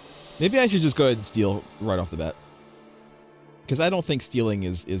 Maybe I should just go ahead and steal right off the bat. Because I don't think stealing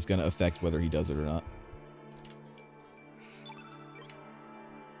is going to affect whether he does it or not.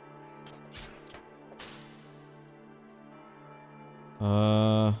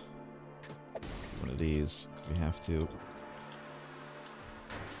 One of these. We have to.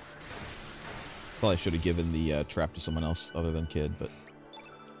 Probably should have given the trap to someone else other than Kid, but...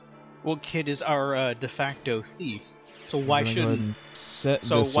 Well, Kid is our de facto thief, so why shouldn't... Set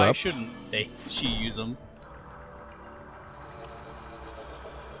this why up. shouldn't she use them?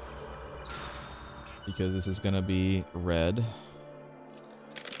 Because this is gonna be red.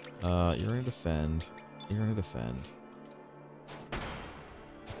 You're gonna defend. You're gonna defend.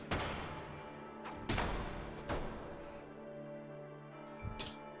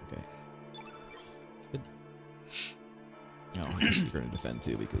 Okay. Good. No, you're gonna defend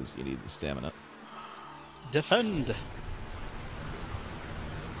too because you need the stamina. Defend!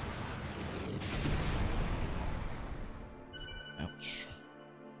 Ouch.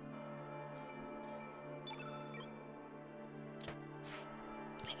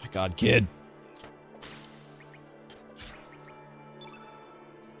 Oh my God, Kid!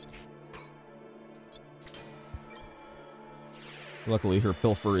 Luckily, her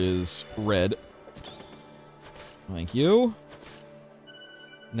pilfer is red. Thank you.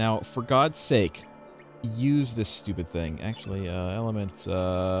 Now, for God's sake, use this stupid thing. Actually, element,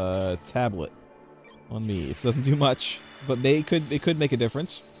 tablet on me. It doesn't do much, but it could make a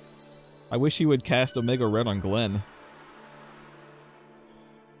difference. I wish he would cast Omega Red on Glenn.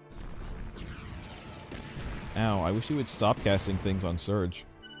 Ow, I wish he would stop casting things on Surge.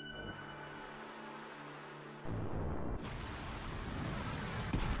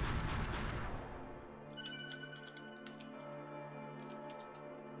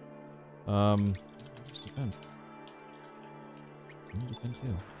 Just defend. You defend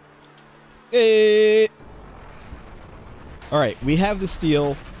too. Hey! Alright, we have the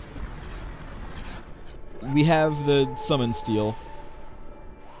steel. We have the summon steel.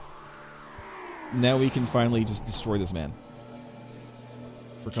 Now we can finally just destroy this man.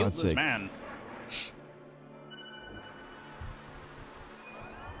 For God's sake. Kill this man.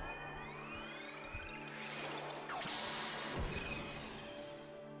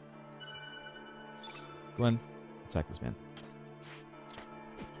 Glenn, attack this man.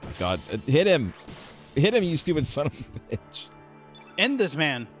 Oh my God, hit him! Hit him, you stupid son of a bitch! End this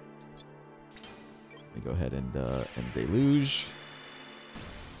man. Let me go ahead and deluge.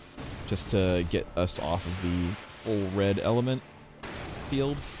 Just to get us off of the full red element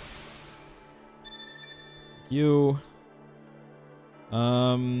field. You.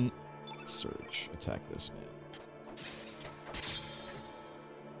 Surge. Attack this man.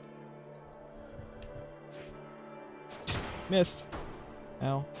 Missed.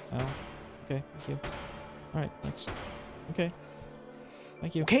 Ow. Ow. Okay, thank you. Alright, thanks. Okay.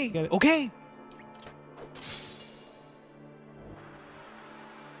 Thank you. Okay, Get it. okay.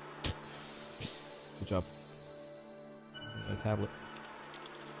 Good job. A tablet.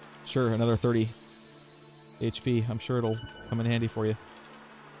 Sure, another 30 HP. I'm sure it'll come in handy for you.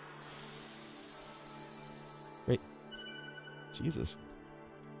 Great. Jesus.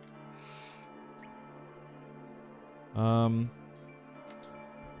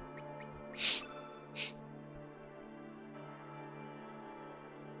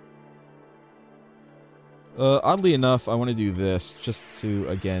 Oddly enough, I want to do this just to,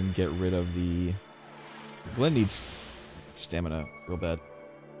 again, get rid of the... Glenn needs stamina real bad.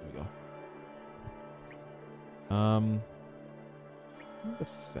 There we go.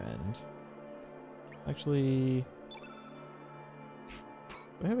 Defend. Actually...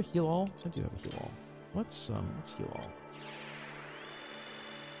 Do I have a heal all? I do have a heal all. Let's heal all.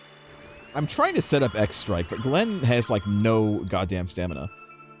 I'm trying to set up X Strike, but Glenn has, like, no goddamn stamina.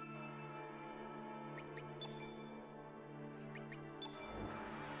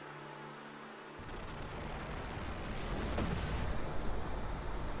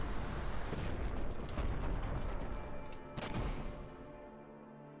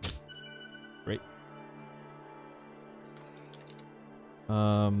 Great.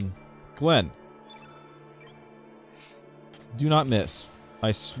 Glenn. Do not miss.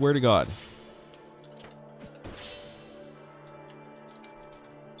 I swear to God.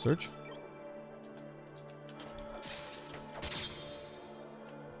 Search.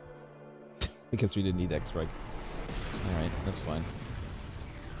 Because we didn't need X-Strike. Alright, that's fine.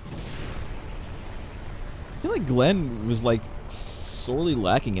 I feel like Glenn was like sorely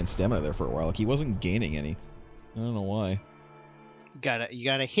lacking in stamina there for a while. Like he wasn't gaining any. I don't know why. You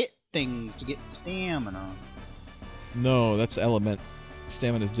gotta hit things to get stamina. No, that's element.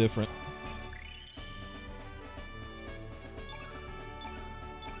 Stamina is different.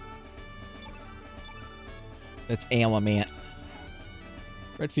 That's element.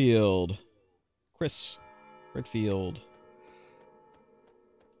 Redfield. Chris. Redfield.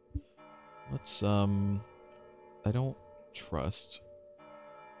 Let's, I don't trust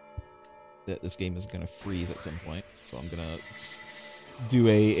that this game is gonna freeze at some point, so I'm gonna do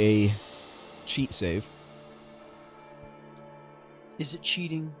a cheat save. Is it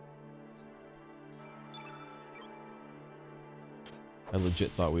cheating? I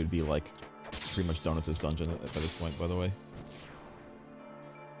legit thought we'd be, like, pretty much done with this dungeon by this point, by the way.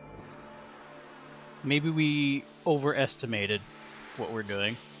 Maybe we overestimated what we're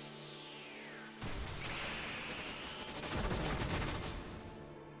doing.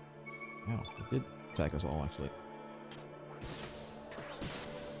 Wow, it did attack us all, actually.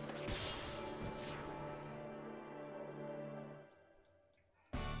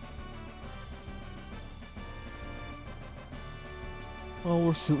 Well,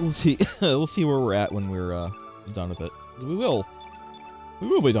 we'll see. We'll see where we're at when we're done with it. We will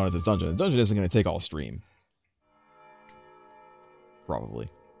be done with this dungeon. The dungeon isn't going to take all stream. Probably.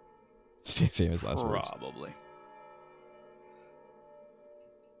 Famous last words. Probably.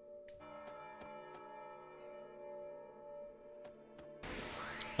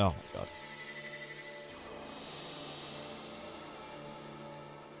 Oh my god.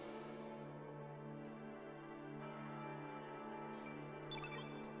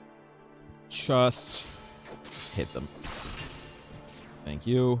 Just hit them. Thank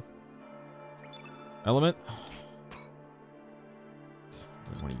you. Element.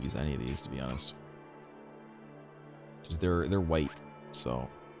 I don't want to use any of these, to be honest. Because they're white, so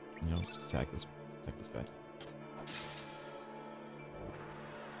you know, just attack this guy.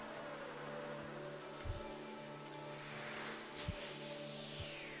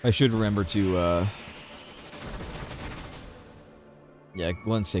 I should remember to yeah,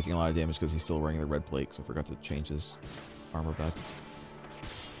 Glenn's taking a lot of damage because he's still wearing the red plate, so I forgot to change his armor back.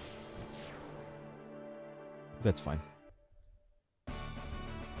 That's fine.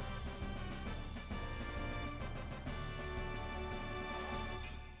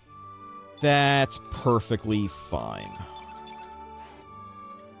 That's perfectly fine.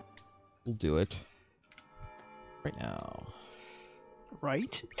 We'll do it right now.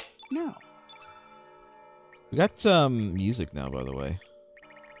 Right now. We got music now, by the way.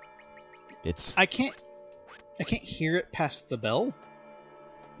 It's I can't hear it past the bell.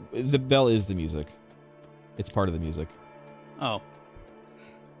 the bell is the music. It's part of the music. Oh.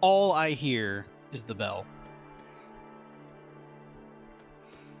 All I hear is the bell.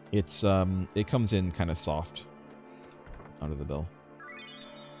 It's it comes in kind of soft under the bell.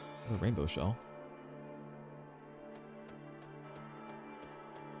 Oh, rainbow shell.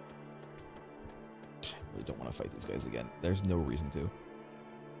 I really don't want to fight these guys again. There's no reason to.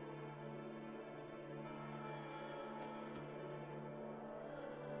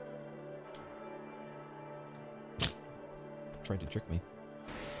 Tried to trick me.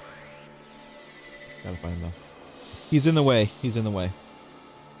 Gotta find him though. He's in the way. He's in the way.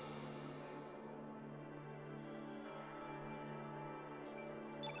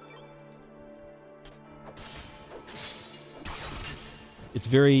 It's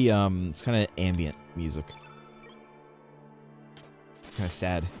very it's kind of ambient music. It's kind of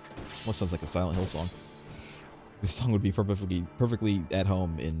sad. Almost sounds like a Silent Hill song. This song would be perfectly at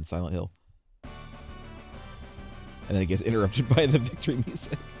home in Silent Hill. And then it gets interrupted by the victory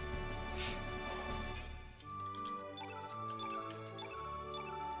music.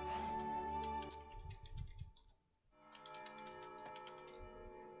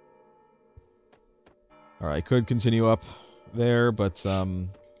 Alright, I could continue up there, but there's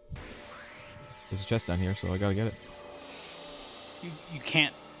a chest down here, so I gotta get it. You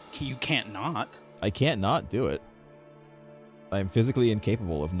can't not. I can't not do it. I am physically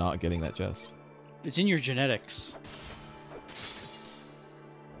incapable of not getting that chest. It's in your genetics.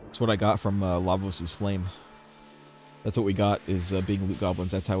 That's what I got from Lavos' flame. That's what we got, is being loot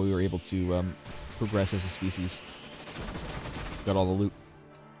goblins. That's how we were able to progress as a species. Got all the loot.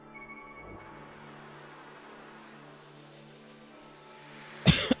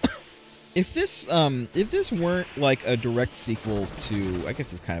 If this weren't like a direct sequel to, I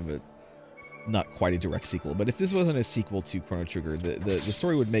guess it's kind of a, not quite a direct sequel, but if this wasn't a sequel to Chrono Trigger, the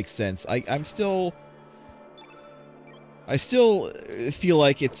story would make sense. I'm still I still feel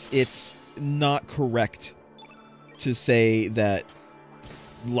like it's not correct to say that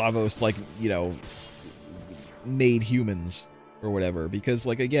Lavos, like, you know, made humans or whatever, because,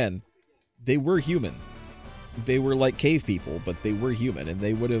 like, again, they were human. They were like cave people, but they were human, and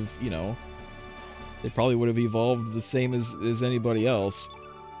they would have, you know, they probably would have evolved the same as anybody else.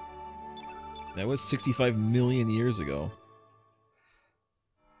 That was 65 million years ago.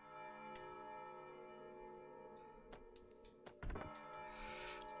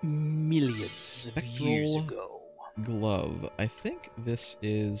 Millions of years ago. Glove. I think this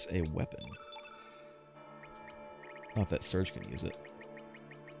is a weapon. Not that Surge can use it.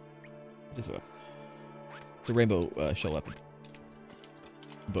 It is a weapon. It's a rainbow shell weapon.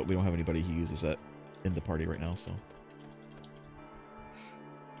 But we don't have anybody who uses that in the party right now, so...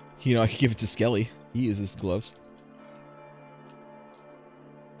 You know, I could give it to Skelly. He uses gloves.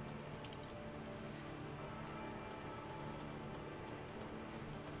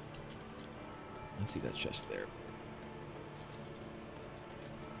 I see that chest there.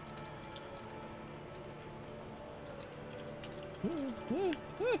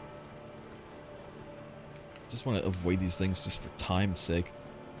 Just want to avoid these things just for time's sake.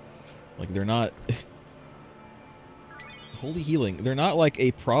 Like, they're not... Holy healing. They're not, like,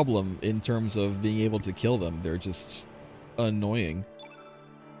 a problem in terms of being able to kill them. They're just annoying.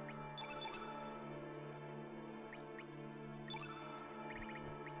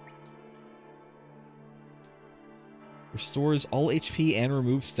 Restores all HP and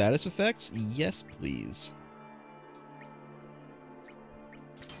removes status effects? Yes, please.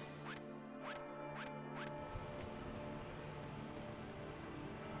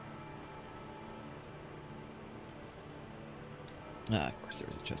 Ah, of course, there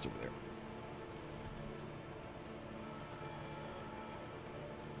was a chest over there.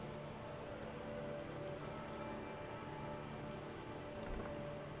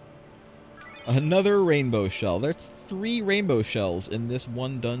 Another rainbow shell. There's 3 rainbow shells in this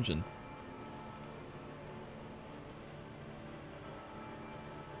one dungeon.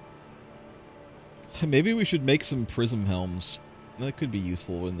 Maybe we should make some prism helms. That could be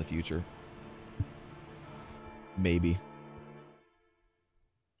useful in the future. Maybe.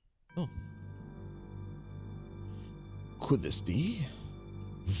 Oh. Could this be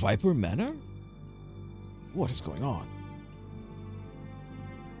Viper Manor? What is going on?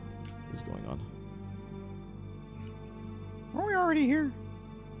 What is going on? Are we already here?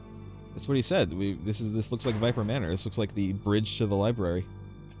 That's what he said. This looks like Viper Manor. This looks like the bridge to the library.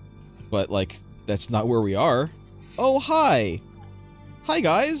 But, like, that's not where we are. Oh, hi! Hi,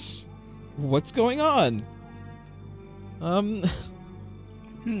 guys! What's going on?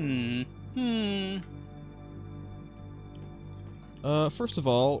 First of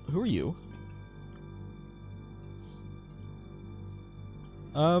all, who are you?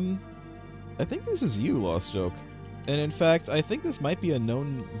 I think this is you, Lost Joke. And in fact, I think this might be a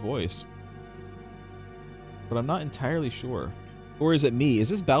known voice. But I'm not entirely sure. Or is it me? Is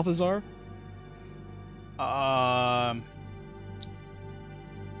this Balthazar? I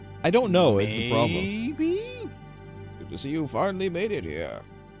don't know is the problem. Maybe? Good to see you finally made it here.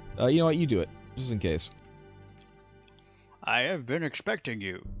 You know what? You do it. Just in case. I have been expecting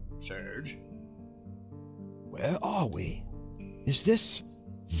you, Serge. Where are we? Is this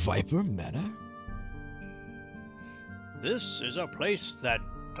Viper Manor? This is a place that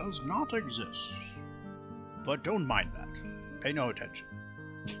does not exist. But don't mind that. Pay no attention.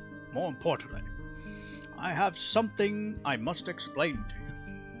 More importantly, I have something I must explain to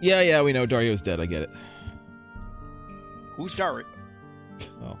you. Yeah, we know. Dario's dead. I get it. Who's Dario?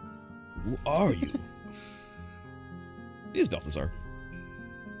 Oh. Who are you? It is Balthazar.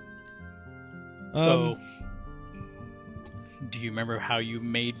 So, do you remember how you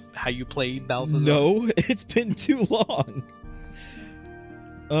played Balthazar? No, it's been too long.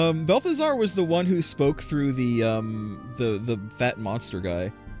 Balthazar was the one who spoke through the fat monster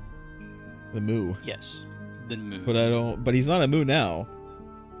guy. The Moo. Yes, the Moo. But he's not a Moo now.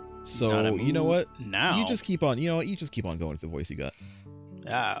 So, you know what? Now? You just keep on, you just keep on going with the voice you got.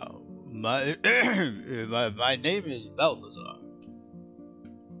 Oh, my name is Balthazar.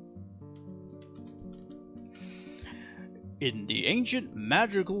 In the ancient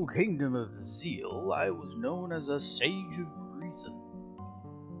magical kingdom of Zeal, I was known as a sage of reason.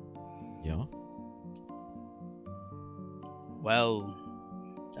 Yeah? Well,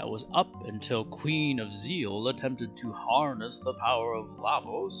 that was up until Queen of Zeal attempted to harness the power of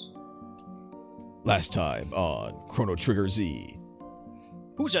Lavos. Last time on Chrono Trigger Z.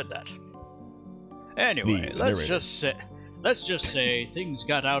 Who said that? Anyway, let's just say let's just say things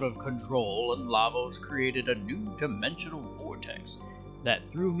got out of control and Lavos created a new dimensional vortex that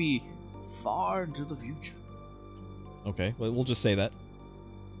threw me far into the future. Okay, well, we'll just say that.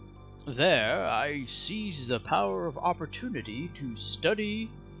 There, I seized the power of opportunity to study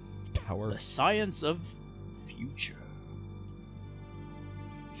Power. the science of future.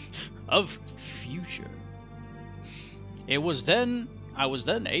 Of future. I was then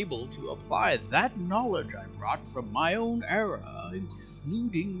able to apply that knowledge I brought from my own era,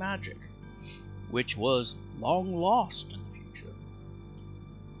 including magic, which was long lost in the future.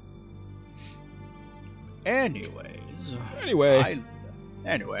 Anyway,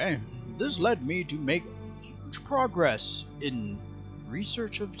 this led me to make huge progress in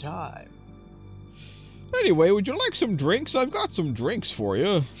research of time. Anyway, would you like some drinks? I've got some drinks for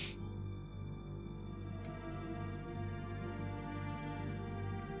you.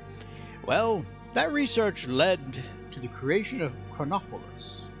 Well, that research led to the creation of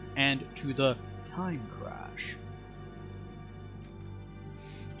Chronopolis and to the time crash.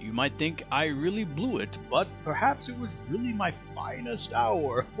 You might think I really blew it, but perhaps it was really my finest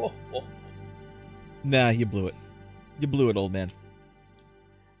hour. Nah, you blew it. You blew it, old man.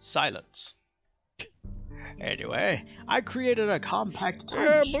 Silence. Anyway, I created a compact time You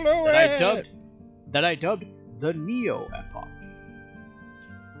machine blew that I dubbed the Neo Epoch.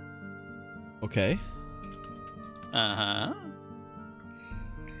 Okay. Uh-huh.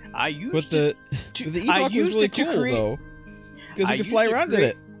 I used But the Epoch was really cool, though. Because you could fly around in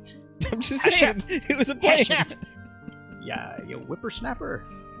it. I'm just saying, it was a plane. Yeah, you whippersnapper.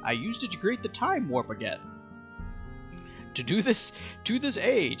 I used it to create the time warp again. To do this to this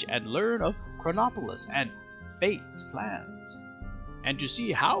age and learn of Chronopolis and Fate's plans. And to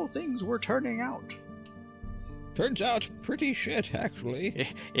see how things were turning out. Turns out pretty shit, actually.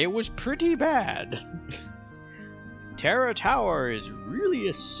 It was pretty bad. Terra Tower is really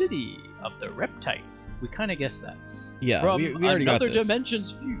a city of the reptiles. We kind of guessed that. Yeah, From we already got another this.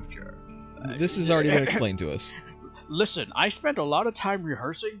 dimension's future. This has already been explained to us. Listen, I spent a lot of time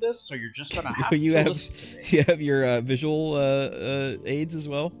rehearsing this, so you're just gonna have you to have listen to me. you have your visual aids as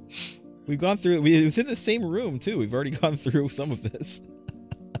well. We've gone through. It was in the same room too. We've already gone through some of this.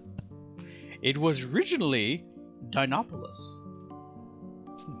 It was originally Dinopolis.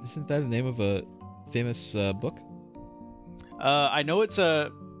 Isn't that the name of a famous book? I know it's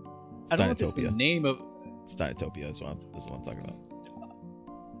a. I don't know if it's the Dinotopia. name of. It's Dinotopia. That's what I'm talking about.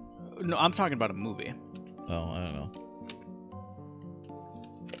 No, I'm talking about a movie. Oh, I don't know.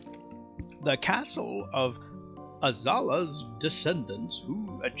 The castle of Azala's descendants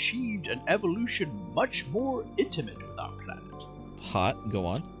who achieved an evolution much more intimate with our planet. Hot. Go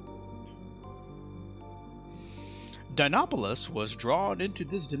on. Dinopolis was drawn into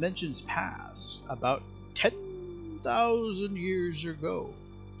this dimension's past about 10,000 years ago.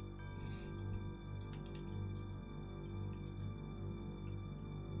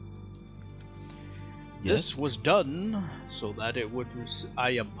 Yes. This was done so that it would. I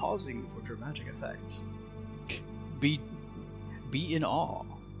am pausing for dramatic effect. Be in awe.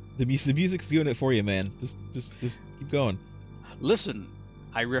 The music's doing it for you, man. Just keep going. Listen,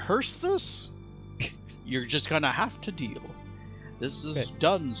 I rehearsed this. You're just gonna have to deal. This is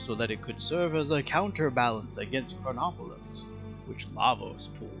done so that it could serve as a counterbalance against Chronopolis, which Lavos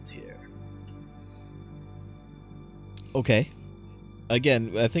pulled here. Okay.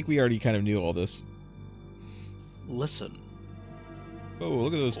 Again, I think we already kind of knew all this. Listen. Oh,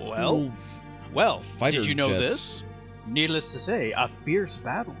 look at those Well, fighter did you know jets. this? Needless to say, a fierce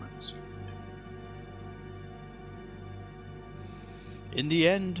battle ensued. In the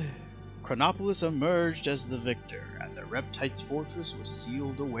end, Chronopolis emerged as the victor, and the Reptites' fortress was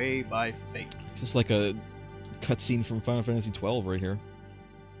sealed away by fate. It's just like a cutscene from Final Fantasy XII right here.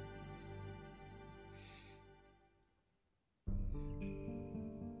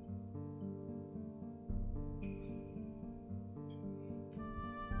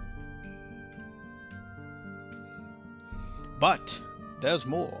 But there's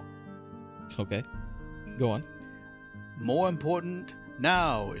more. Okay. Go on. More important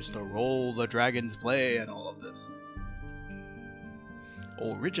now is the role the dragons play in all of this.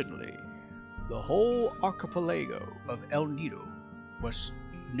 Originally, the whole archipelago of El Nido was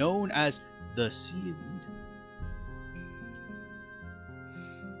known as the Sea of Eden.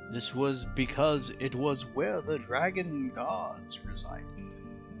 This was because it was where the dragon gods resided.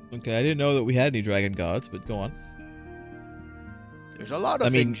 Okay, I didn't know that we had any dragon gods, but go on. There's a lot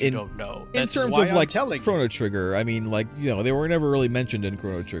of things you don't know. In That's terms why of I'm like telling Chrono you. Trigger, I mean, like, you know, they were never really mentioned in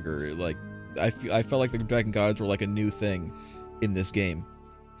Chrono Trigger. Like, I felt like the dragon gods were like a new thing in this game.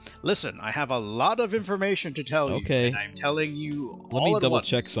 Listen, I have a lot of information to tell you, Okay. and I'm telling you Let all me at double once.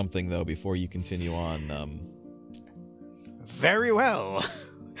 check something though before you continue on. Very well.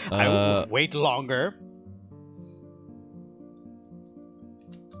 I will wait longer.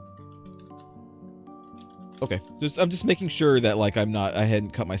 Okay, I'm just making sure that like I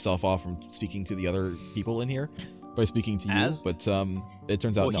hadn't cut myself off from speaking to the other people in here by speaking to you, but it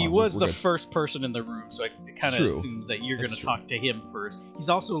turns out well, no, he was we're the good. first person in the room, so it kind of assumes that you're going to talk to him first. He's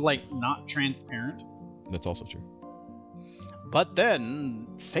also like not transparent. That's also true. But then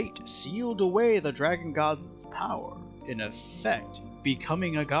fate sealed away the dragon god's power, in effect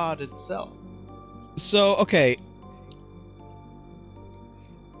becoming a god itself. So okay.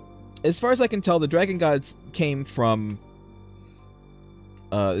 As far as I can tell, the dragon gods came from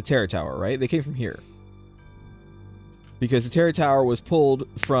the Terra Tower, right? They came from here. Because the Terra Tower was pulled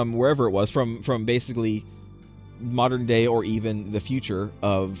from wherever it was, from basically modern day or even the future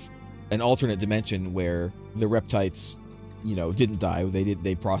of an alternate dimension where the reptites, you know, didn't die.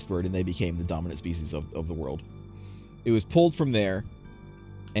 They prospered and they became the dominant species of the world. It was pulled from there,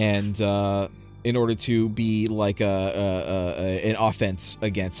 and in order to be like an offense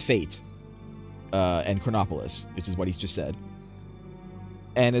against fate and Chronopolis, which is what he's just said.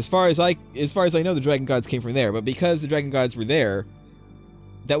 And as far as I know, the dragon gods came from there. But because the dragon gods were there,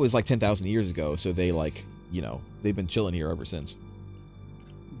 that was like 10,000 years ago. So they like, you know, they've been chilling here ever since.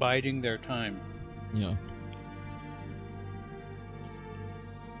 Biding their time. Yeah.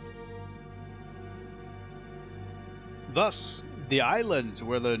 Thus, the islands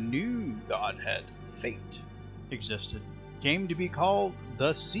where the new godhead, Fate, existed came to be called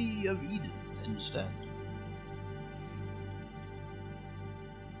the Sea of Eden instead.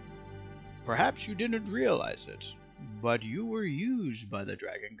 Perhaps you didn't realize it, but you were used by the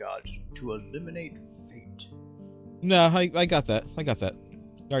dragon gods to eliminate fate. No, I got that.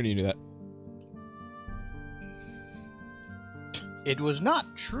 I already knew that. It was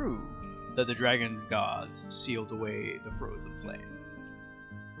not true that the dragon gods sealed away the frozen flame.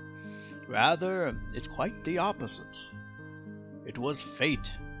 Rather, it's quite the opposite. It was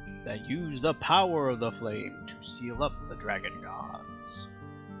fate that used the power of the flame to seal up the dragon gods.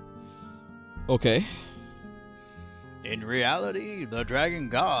 Okay. In reality, the dragon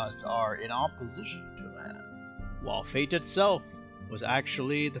gods are in opposition to man, while fate itself was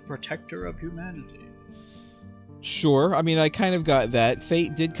actually the protector of humanity. Sure. I mean, I kind of got that.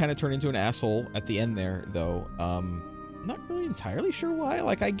 Fate did kind of turn into an asshole at the end there, though. Not really entirely sure why.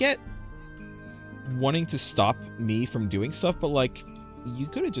 Like, I get wanting to stop me from doing stuff, but, like, you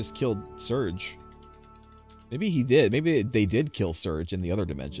could have just killed Surge. Maybe he did. Maybe they did kill Surge in the other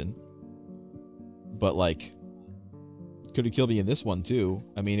dimension. But, like, could have killed me in this one, too.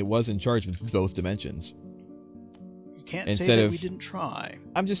 I mean, it was in charge of both dimensions. You can't say that we didn't try.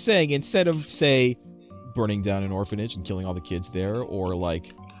 I'm just saying, instead of, say, burning down an orphanage and killing all the kids there, or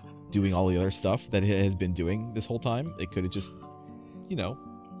like doing all the other stuff that it has been doing this whole time, it could have just, you know,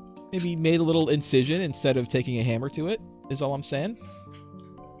 maybe made a little incision instead of taking a hammer to it, is all I'm saying.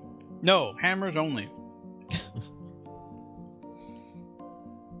 No, hammers only.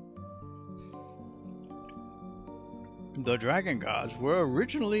 The dragon gods were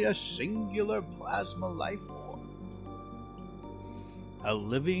originally a singular plasma life form, a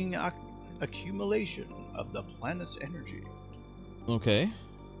living accumulation of the planet's energy. Okay.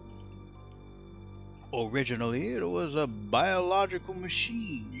 Originally, it was a biological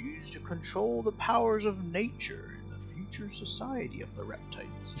machine used to control the powers of nature in the future society of the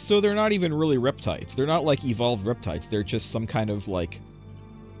reptites. So they're not even really reptites. They're not like evolved reptites. They're just some kind of like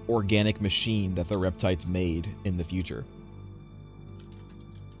organic machine that the reptites made in the future.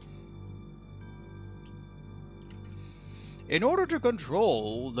 In order to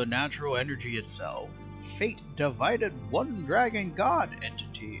control the natural energy itself, Fate divided one dragon god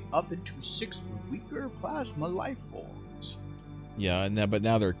entity up into 6 weaker plasma life forms. Yeah, but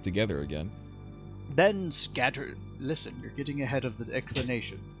now they're together again. Then scattered. Listen, you're getting ahead of the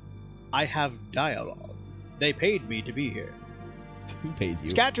explanation. I have dialogue. They paid me to be here. Who paid you?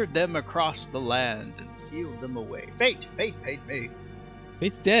 Scattered them across the land and sealed them away. Fate paid me.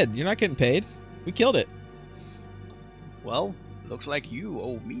 Fate's dead. You're not getting paid. We killed it. Well, looks like you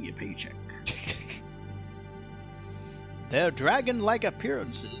owe me a paycheck. Their dragon-like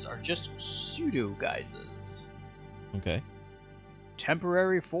appearances are just pseudo-guises. Okay.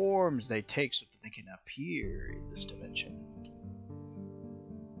 Temporary forms they take so that they can appear in this dimension.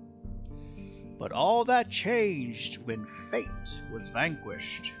 But all that changed when Fate was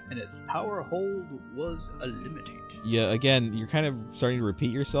vanquished and its power hold was eliminated. Yeah, again, you're kind of starting to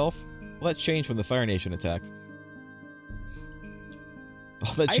repeat yourself. Well, that changed when the Fire Nation attacked.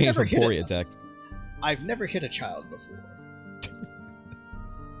 Oh, that I changed never when hit Pori it. attacked. I've never hit a child before.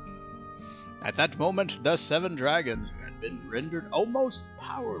 At that moment, the 7 dragons, who had been rendered almost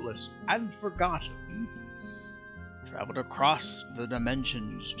powerless and forgotten, traveled across the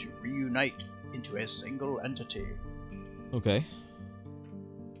dimensions to reunite into a single entity. Okay.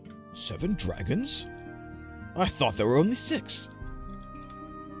 7 dragons? I thought there were only 6.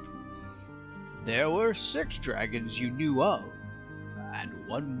 There were 6 dragons you knew of, and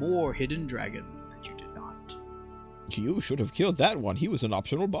 1 more hidden dragon that you did not. You should have killed that one. He was an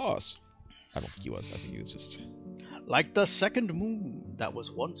optional boss. I don't think he was. I think he was just... Like the 2nd moon that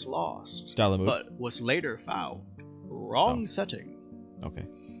was once lost, Dalamud? but was later found. Wrong setting. Okay.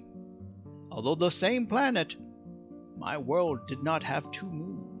 Although the same planet, my world did not have 2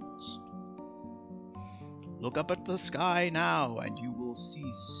 moons. Look up at the sky now, and you will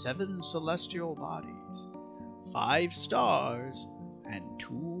see 7 celestial bodies, 5 stars, and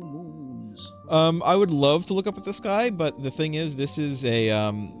 2 moons. I would love to look up at the sky, but the thing is, this is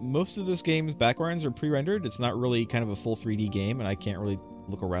a, most of this game's backgrounds are pre-rendered. It's not really kind of a full 3D game, and I can't really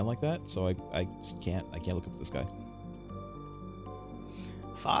look around like that, so I just can't look up at the sky.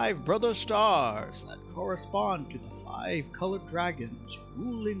 5 brother stars that correspond to the 5 colored dragons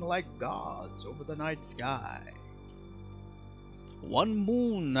ruling like gods over the night skies. 1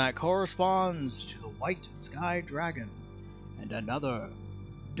 moon that corresponds to the white sky dragon, and another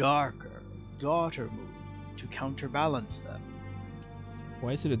darker daughter moon to counterbalance them.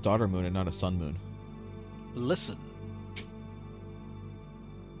 Why is it a daughter moon and not a sun moon? Listen.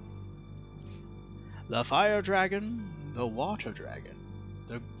 The fire dragon, the water dragon,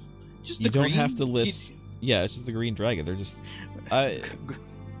 just you the don't green, have to list... Yeah, it's just the green dragon. They're just... The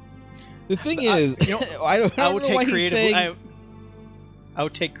thing is, I don't know why he's saying... I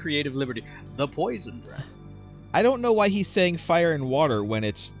would take creative liberty. The poison dragon. I don't know why he's saying fire and water when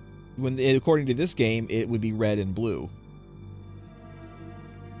it's... according to this game, it would be red and blue.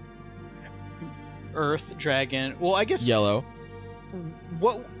 Earth dragon. Well, I guess... Yellow.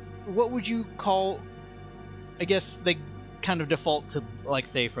 What would you call... I guess they kind of default to, like,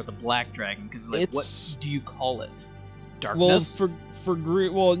 say, for the black dragon, because, like, what do you call it? Darkness? Well, for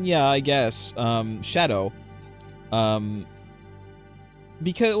well, yeah, I guess. Shadow.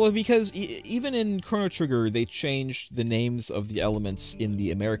 Because even in Chrono Trigger, they changed the names of the elements in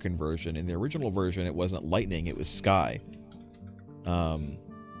the American version. In the original version, it wasn't lightning, it was sky.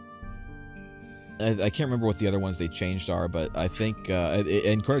 I can't remember what the other ones they changed are, but I think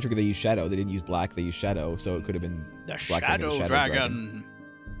in Chrono Trigger they used shadow. They didn't use black, they used shadow, so it could have been the black Shadow Dragon,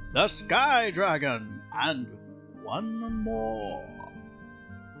 the Sky Dragon, and 1 more.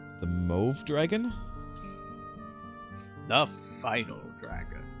 The Mauve Dragon? The Final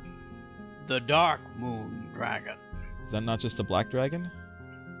Dragon, the Dark Moon Dragon. Is that not just a black dragon?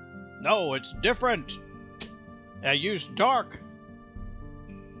 No, it's different. I used dark,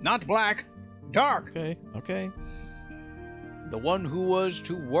 not black. Dark. Okay. The one who was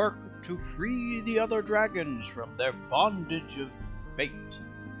to work to free the other dragons from their bondage of fate.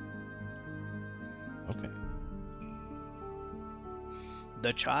 Okay.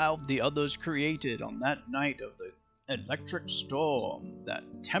 The child the others created on that night of the electric storm that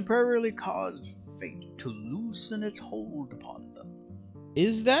temporarily caused fate to loosen its hold upon them.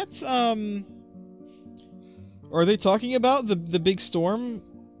 Is that, are they talking about the big storm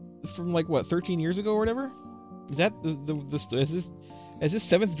from, like, what, 13 years ago or whatever? Is that has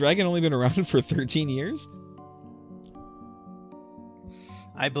this 7th dragon only been around for 13 years?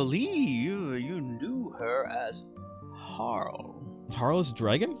 I believe you knew her as Harl. Harl's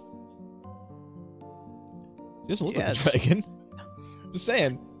dragon? She doesn't look like a Yes. dragon. Just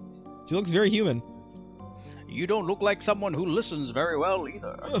saying. She looks very human. You don't look like someone who listens very well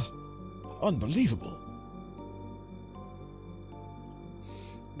either. Ugh. Unbelievable.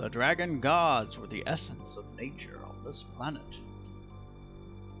 The dragon gods were the essence of nature on this planet.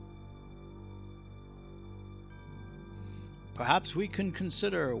 Perhaps we can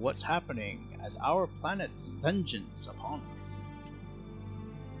consider what's happening as our planet's vengeance upon us.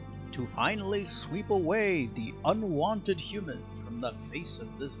 To finally sweep away the unwanted humans from the face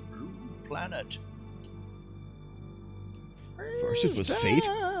of this rude planet. First it was fate.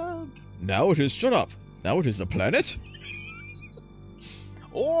 Now it is... Shut up. Now it is the planet?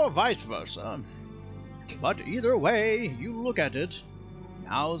 Or vice versa. But either way you look at it,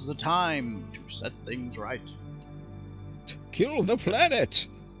 now's the time to set things right. Kill the planet!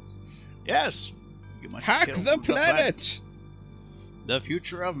 Yes, you must Hack kill the planet! The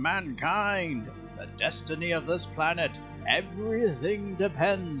future of mankind, the destiny of this planet, everything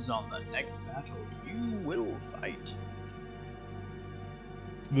depends on the next battle you will fight.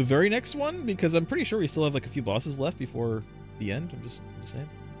 The very next one? Because I'm pretty sure we still have like a few bosses left before the end. I'm just saying.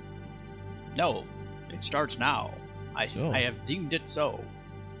 No, it starts now. I Oh. have deemed it so.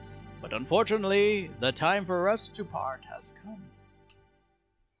 But unfortunately, the time for us to part has come.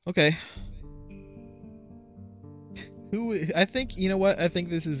 Okay. I think, you know what? I think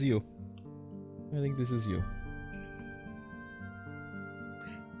this is you. I think this is you.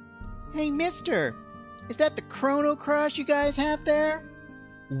 Hey, mister! Is that the Chrono Cross you guys have there?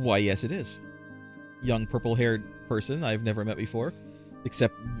 Why, yes, it is. Young purple-haired person I've never met before.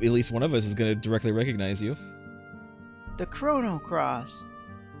 Except at least one of us is going to directly recognize you. The Chrono Cross.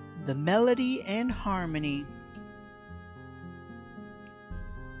 The melody and harmony.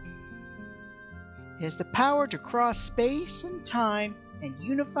 It has the power to cross space and time and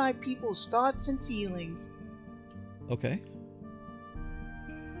unify people's thoughts and feelings. Okay.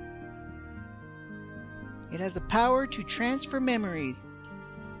 It has the power to transfer memories.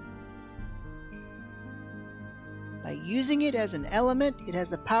 By using it as an element, it has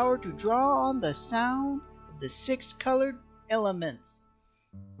the power to draw on the sound of the 6 colored elements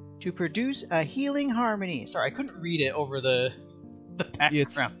to produce a healing harmony. Sorry, I couldn't read it over the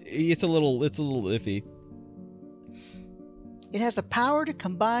background. It's a little iffy. It has the power to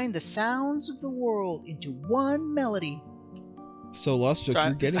combine the sounds of the world into one melody. So, Lost Joke,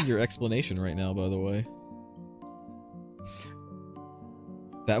 you're getting your explanation right now, by the way.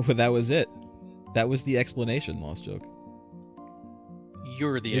 That was it. That was the explanation, Lost Joke.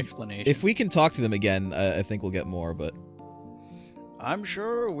 You're the explanation. If we can talk to them again, I think we'll get more, but... I'm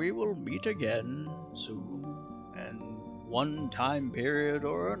sure we will meet again soon, and one time period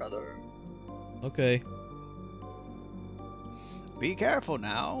or another. Okay. Be careful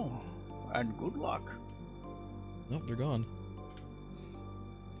now, and good luck. Nope, they're gone.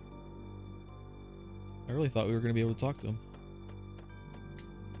 I really thought we were going to be able to talk to them.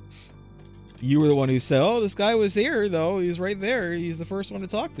 You were the one who said, oh, this guy was here, though. He was right there. He's the first one to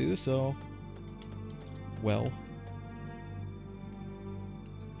talk to, so... Well.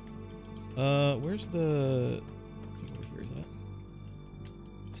 Where's the... It's over here, isn't it?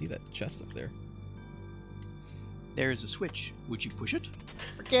 See that chest up there? There's a switch. Would you push it?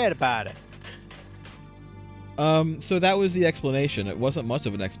 Forget about it. So that was the explanation. It wasn't much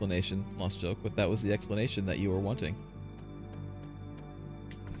of an explanation, Lost Joke, but that was the explanation that you were wanting.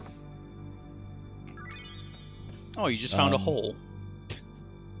 Oh, you just found a hole.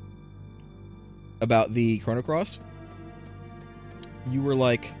 About the Chrono Cross? You were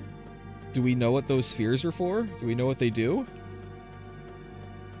like, do we know what those spheres are for? Do we know what they do?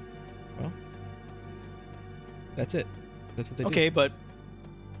 Well, that's it. That's what they do. Okay, but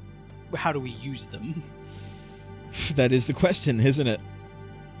how do we use them? That is the question, isn't it?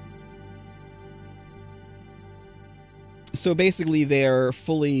 So basically, they're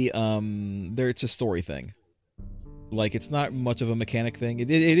fully, it's a story thing. Like, it's not much of a mechanic thing. It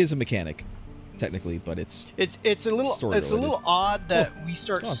is a mechanic, technically, but it's a little odd that we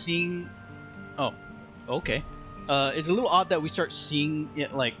start seeing. Oh, okay. It's a little odd that we start seeing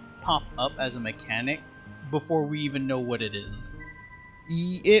it like pop up as a mechanic before we even know what it is.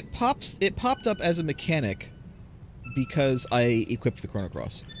 It popped up as a mechanic because I equipped the Chrono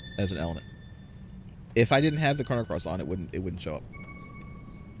Cross as an element. If I didn't have the Chrono Cross on, it wouldn't show up.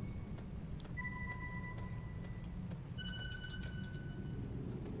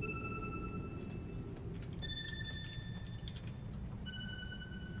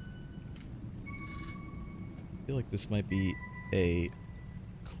 I feel like this might be a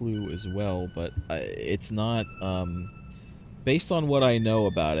clue as well, but it's not. Based on what I know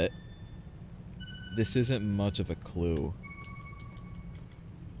about it, this isn't much of a clue.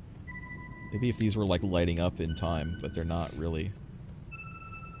 Maybe if these were like lighting up in time, but they're not really.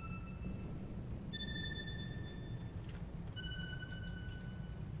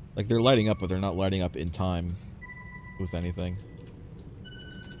 Like they're lighting up, but they're not lighting up in time with anything.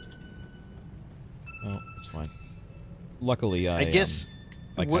 Oh, it's fine. Luckily, I guess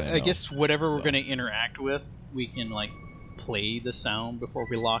whatever we're going to interact with, we can like play the sound before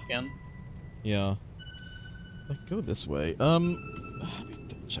we lock in. Yeah. Like go this way. Let me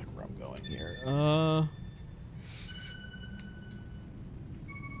double check where I'm going here.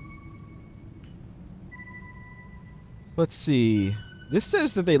 Let's see. This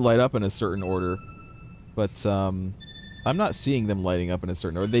says that they light up in a certain order, but I'm not seeing them lighting up in a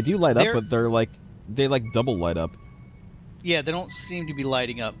certain order. They do light up, but they like double light up. Yeah, they don't seem to be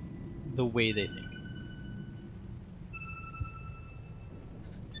lighting up the way they think.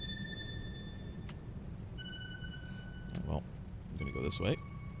 Well, I'm gonna go this way.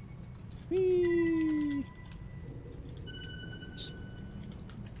 Whee!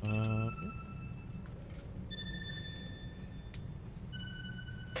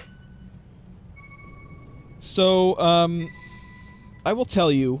 So, I will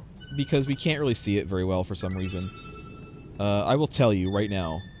tell you, because we can't really see it very well for some reason. I will tell you right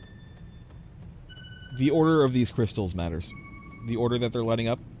now. The order of these crystals matters. The order that they're lighting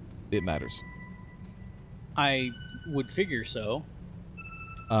up, it matters. I would figure so.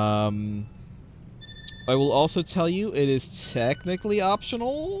 I will also tell you it is technically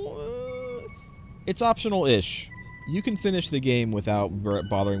optional. It's optional-ish. You can finish the game without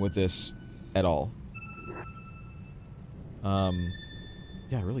bothering with this at all. Yeah,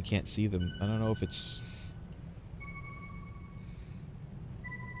 I really can't see them. I don't know if it's...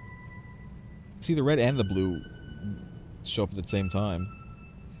 See, the red and the blue show up at the same time.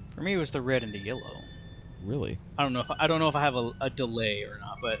 For me, it was the red and the yellow. Really? I don't know if I have a delay or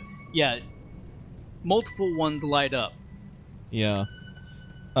not, but yeah, multiple ones light up. Yeah.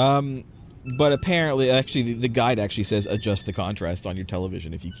 But apparently, actually, the guide actually says adjust the contrast on your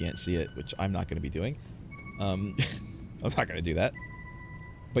television if you can't see it, which I'm not going to be doing. I'm not going to do that.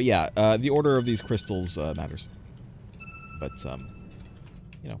 But yeah, the order of these crystals matters. But,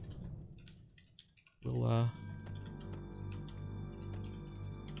 you know, we'll,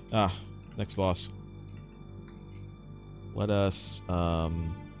 next boss. Let us,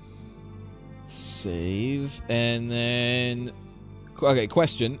 save, and then... Okay,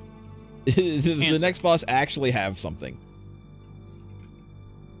 question. Does the next boss actually have something?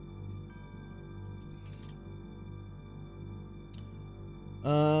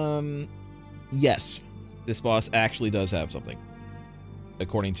 Yes. This boss actually does have something.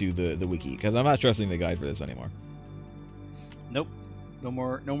 According to the wiki, because I'm not trusting the guide for this anymore. Nope. No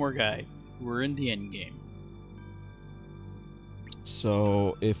more guide. We're in the end game.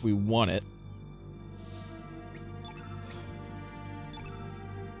 So, if we want it...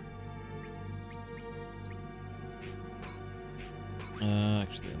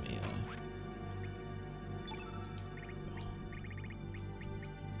 actually, let me,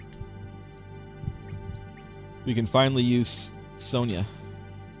 we can finally use Sonya.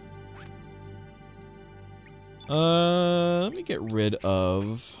 Let me get rid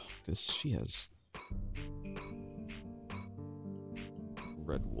of... Because she has...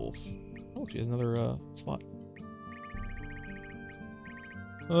 Red Wolf. Oh, she has another, slot.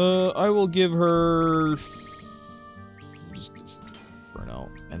 I will give her... Just for now.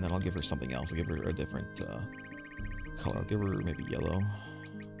 And then I'll give her something else. I'll give her a different, color. I'll give her maybe yellow.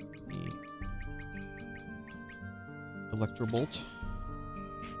 Electrobolt.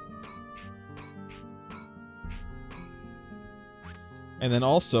 And then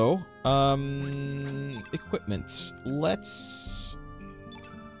also, equipment. Let's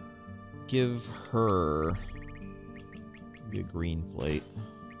give her maybe a green plate.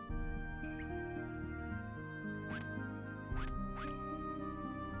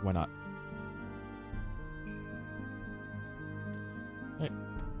 Why not? Right.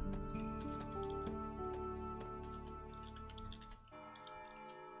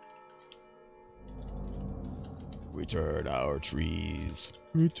 Return our trees.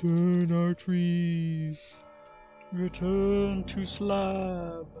 Return our trees. Return to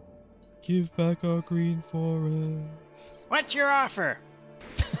Slab. Give back our green forest. What's your offer?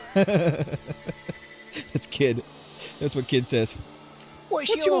 That's Kid. That's what Kid says.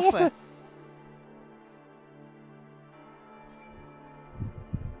 What's your offer?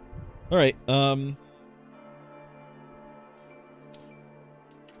 Alright,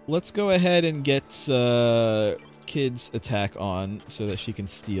 let's go ahead and get, Kid's attack on so that she can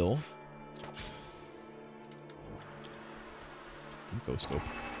steal. Infoscope.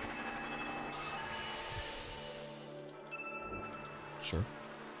 Sure.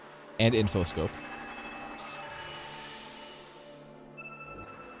 And infoscope.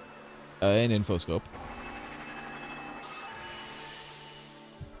 And infoscope.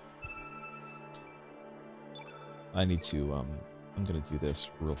 I need to, I'm gonna do this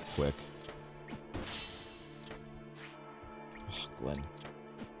real quick. Oh, Glenn.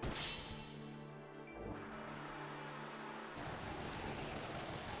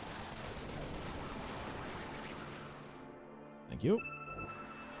 Thank you.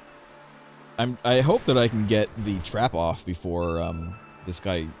 I hope that I can get the trap off before, this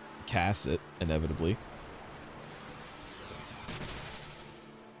guy casts it, inevitably.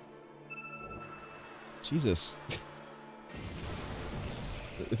 Jesus.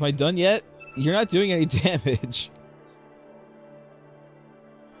 Am I done yet? You're not doing any damage.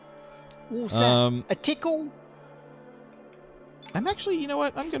 Ooh, a tickle? I'm actually, you know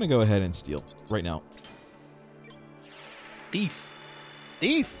what? I'm gonna go ahead and steal right now. Thief.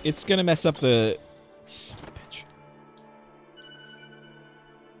 Thief? It's gonna mess up the... Son of a bitch.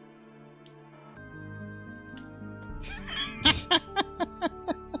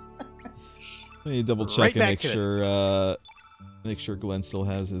 Let me double check Right and back to make sure Glenn still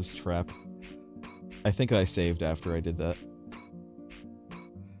has his trap. I think I saved after I did that.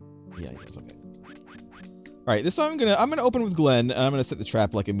 Yeah, he does. Okay. All right, this time I'm gonna open with Glenn, and I'm gonna set the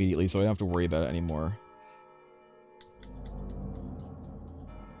trap like immediately, so I don't have to worry about it anymore.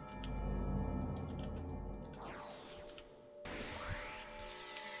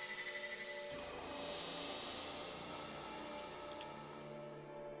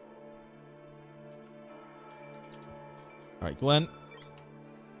 All right, Glenn.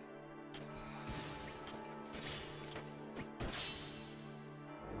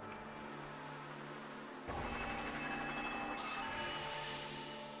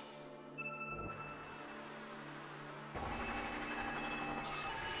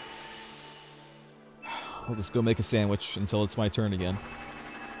 I'll just go make a sandwich until it's my turn again.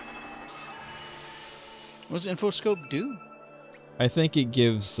 What does Infoscope do? I think it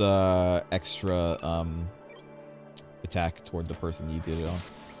gives extra attack toward the person you did it on.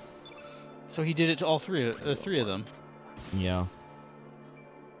 So he did it to all three of them. Yeah.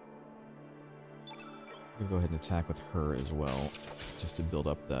 I'm gonna go ahead and attack with her as well, just to build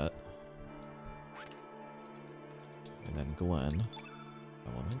up that. And then Glenn.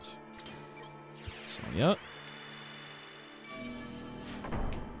 Element. Sonya.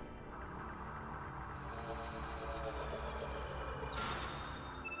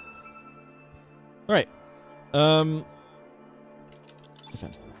 Alright.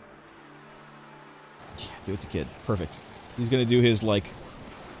 Defend. Yeah, do it to Kid. Perfect. He's gonna do his, like,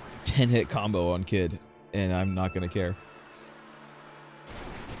 10-hit combo on Kid, and I'm not gonna care.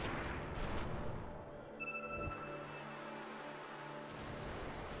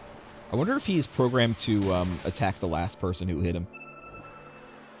 I wonder if he's programmed to attack the last person who hit him.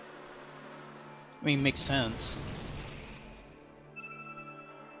 I mean, makes sense.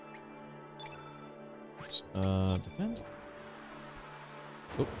 Defend.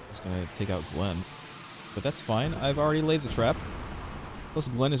 Oh, he's gonna take out Glenn. But that's fine. I've already laid the trap. Plus,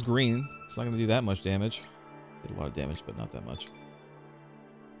 Glenn is green. It's not gonna do that much damage. Did a lot of damage, but not that much.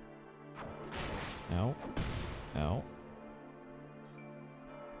 Ow. Ow.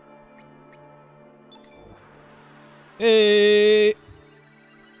 Hey!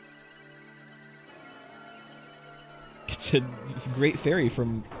 It's a great fairy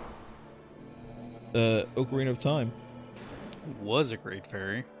from Ocarina of Time. Was a great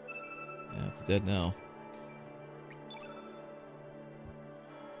fairy. Yeah, it's dead now.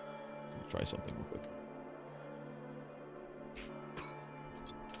 Try something real quick.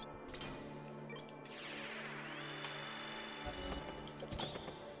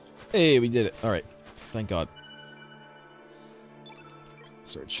 Hey, we did it. Alright. Thank God.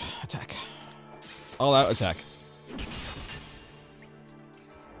 Search. Attack. All out attack.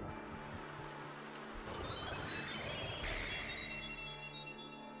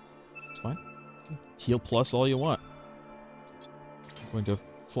 It's fine. Heal plus all you want. I'm going to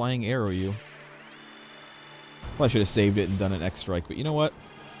flying arrow you. Well, I should have saved it and done an X strike, but you know what?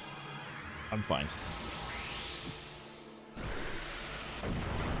 I'm fine.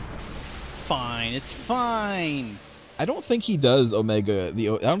 Fine, it's fine. I don't think he does Omega.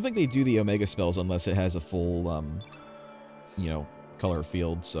 I don't think they do the Omega spells unless it has a full, you know, color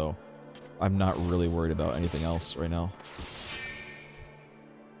field. So I'm not really worried about anything else right now.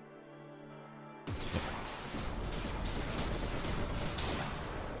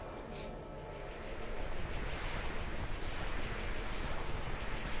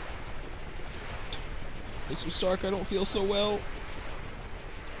 Mr. Stark, I don't feel so well.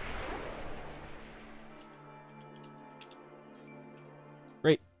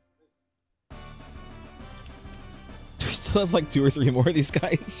 Great. Do we still have like 2 or 3 more of these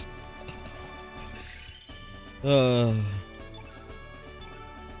guys?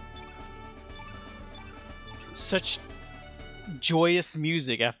 Such joyous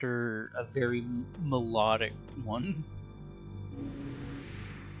music after a very melodic one.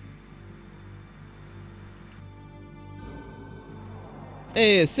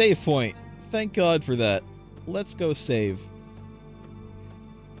 Hey, a save point. Thank God for that. Let's go save.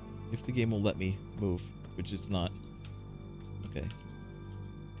 If the game will let me move, which it's not. Okay.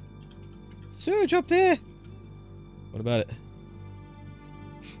 Surge up there! What about it?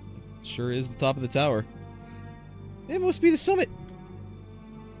 Sure is the top of the tower. It must be the summit!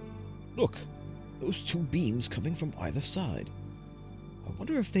 Look, those 2 beams coming from either side. I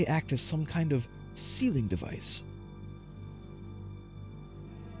wonder if they act as some kind of sealing device.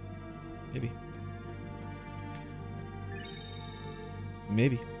 Maybe.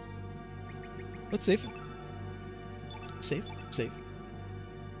 Maybe. Let's save. Save. Save.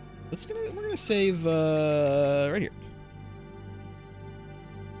 we're gonna save right here.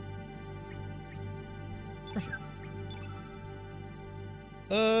 Right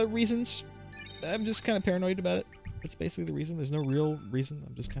here. Reasons. I'm just kind of paranoid about it. That's basically the reason. There's no real reason.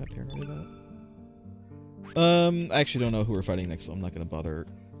 I'm just kind of paranoid about it. I actually don't know who we're fighting next, so I'm not gonna bother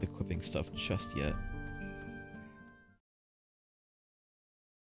equipping stuff just yet.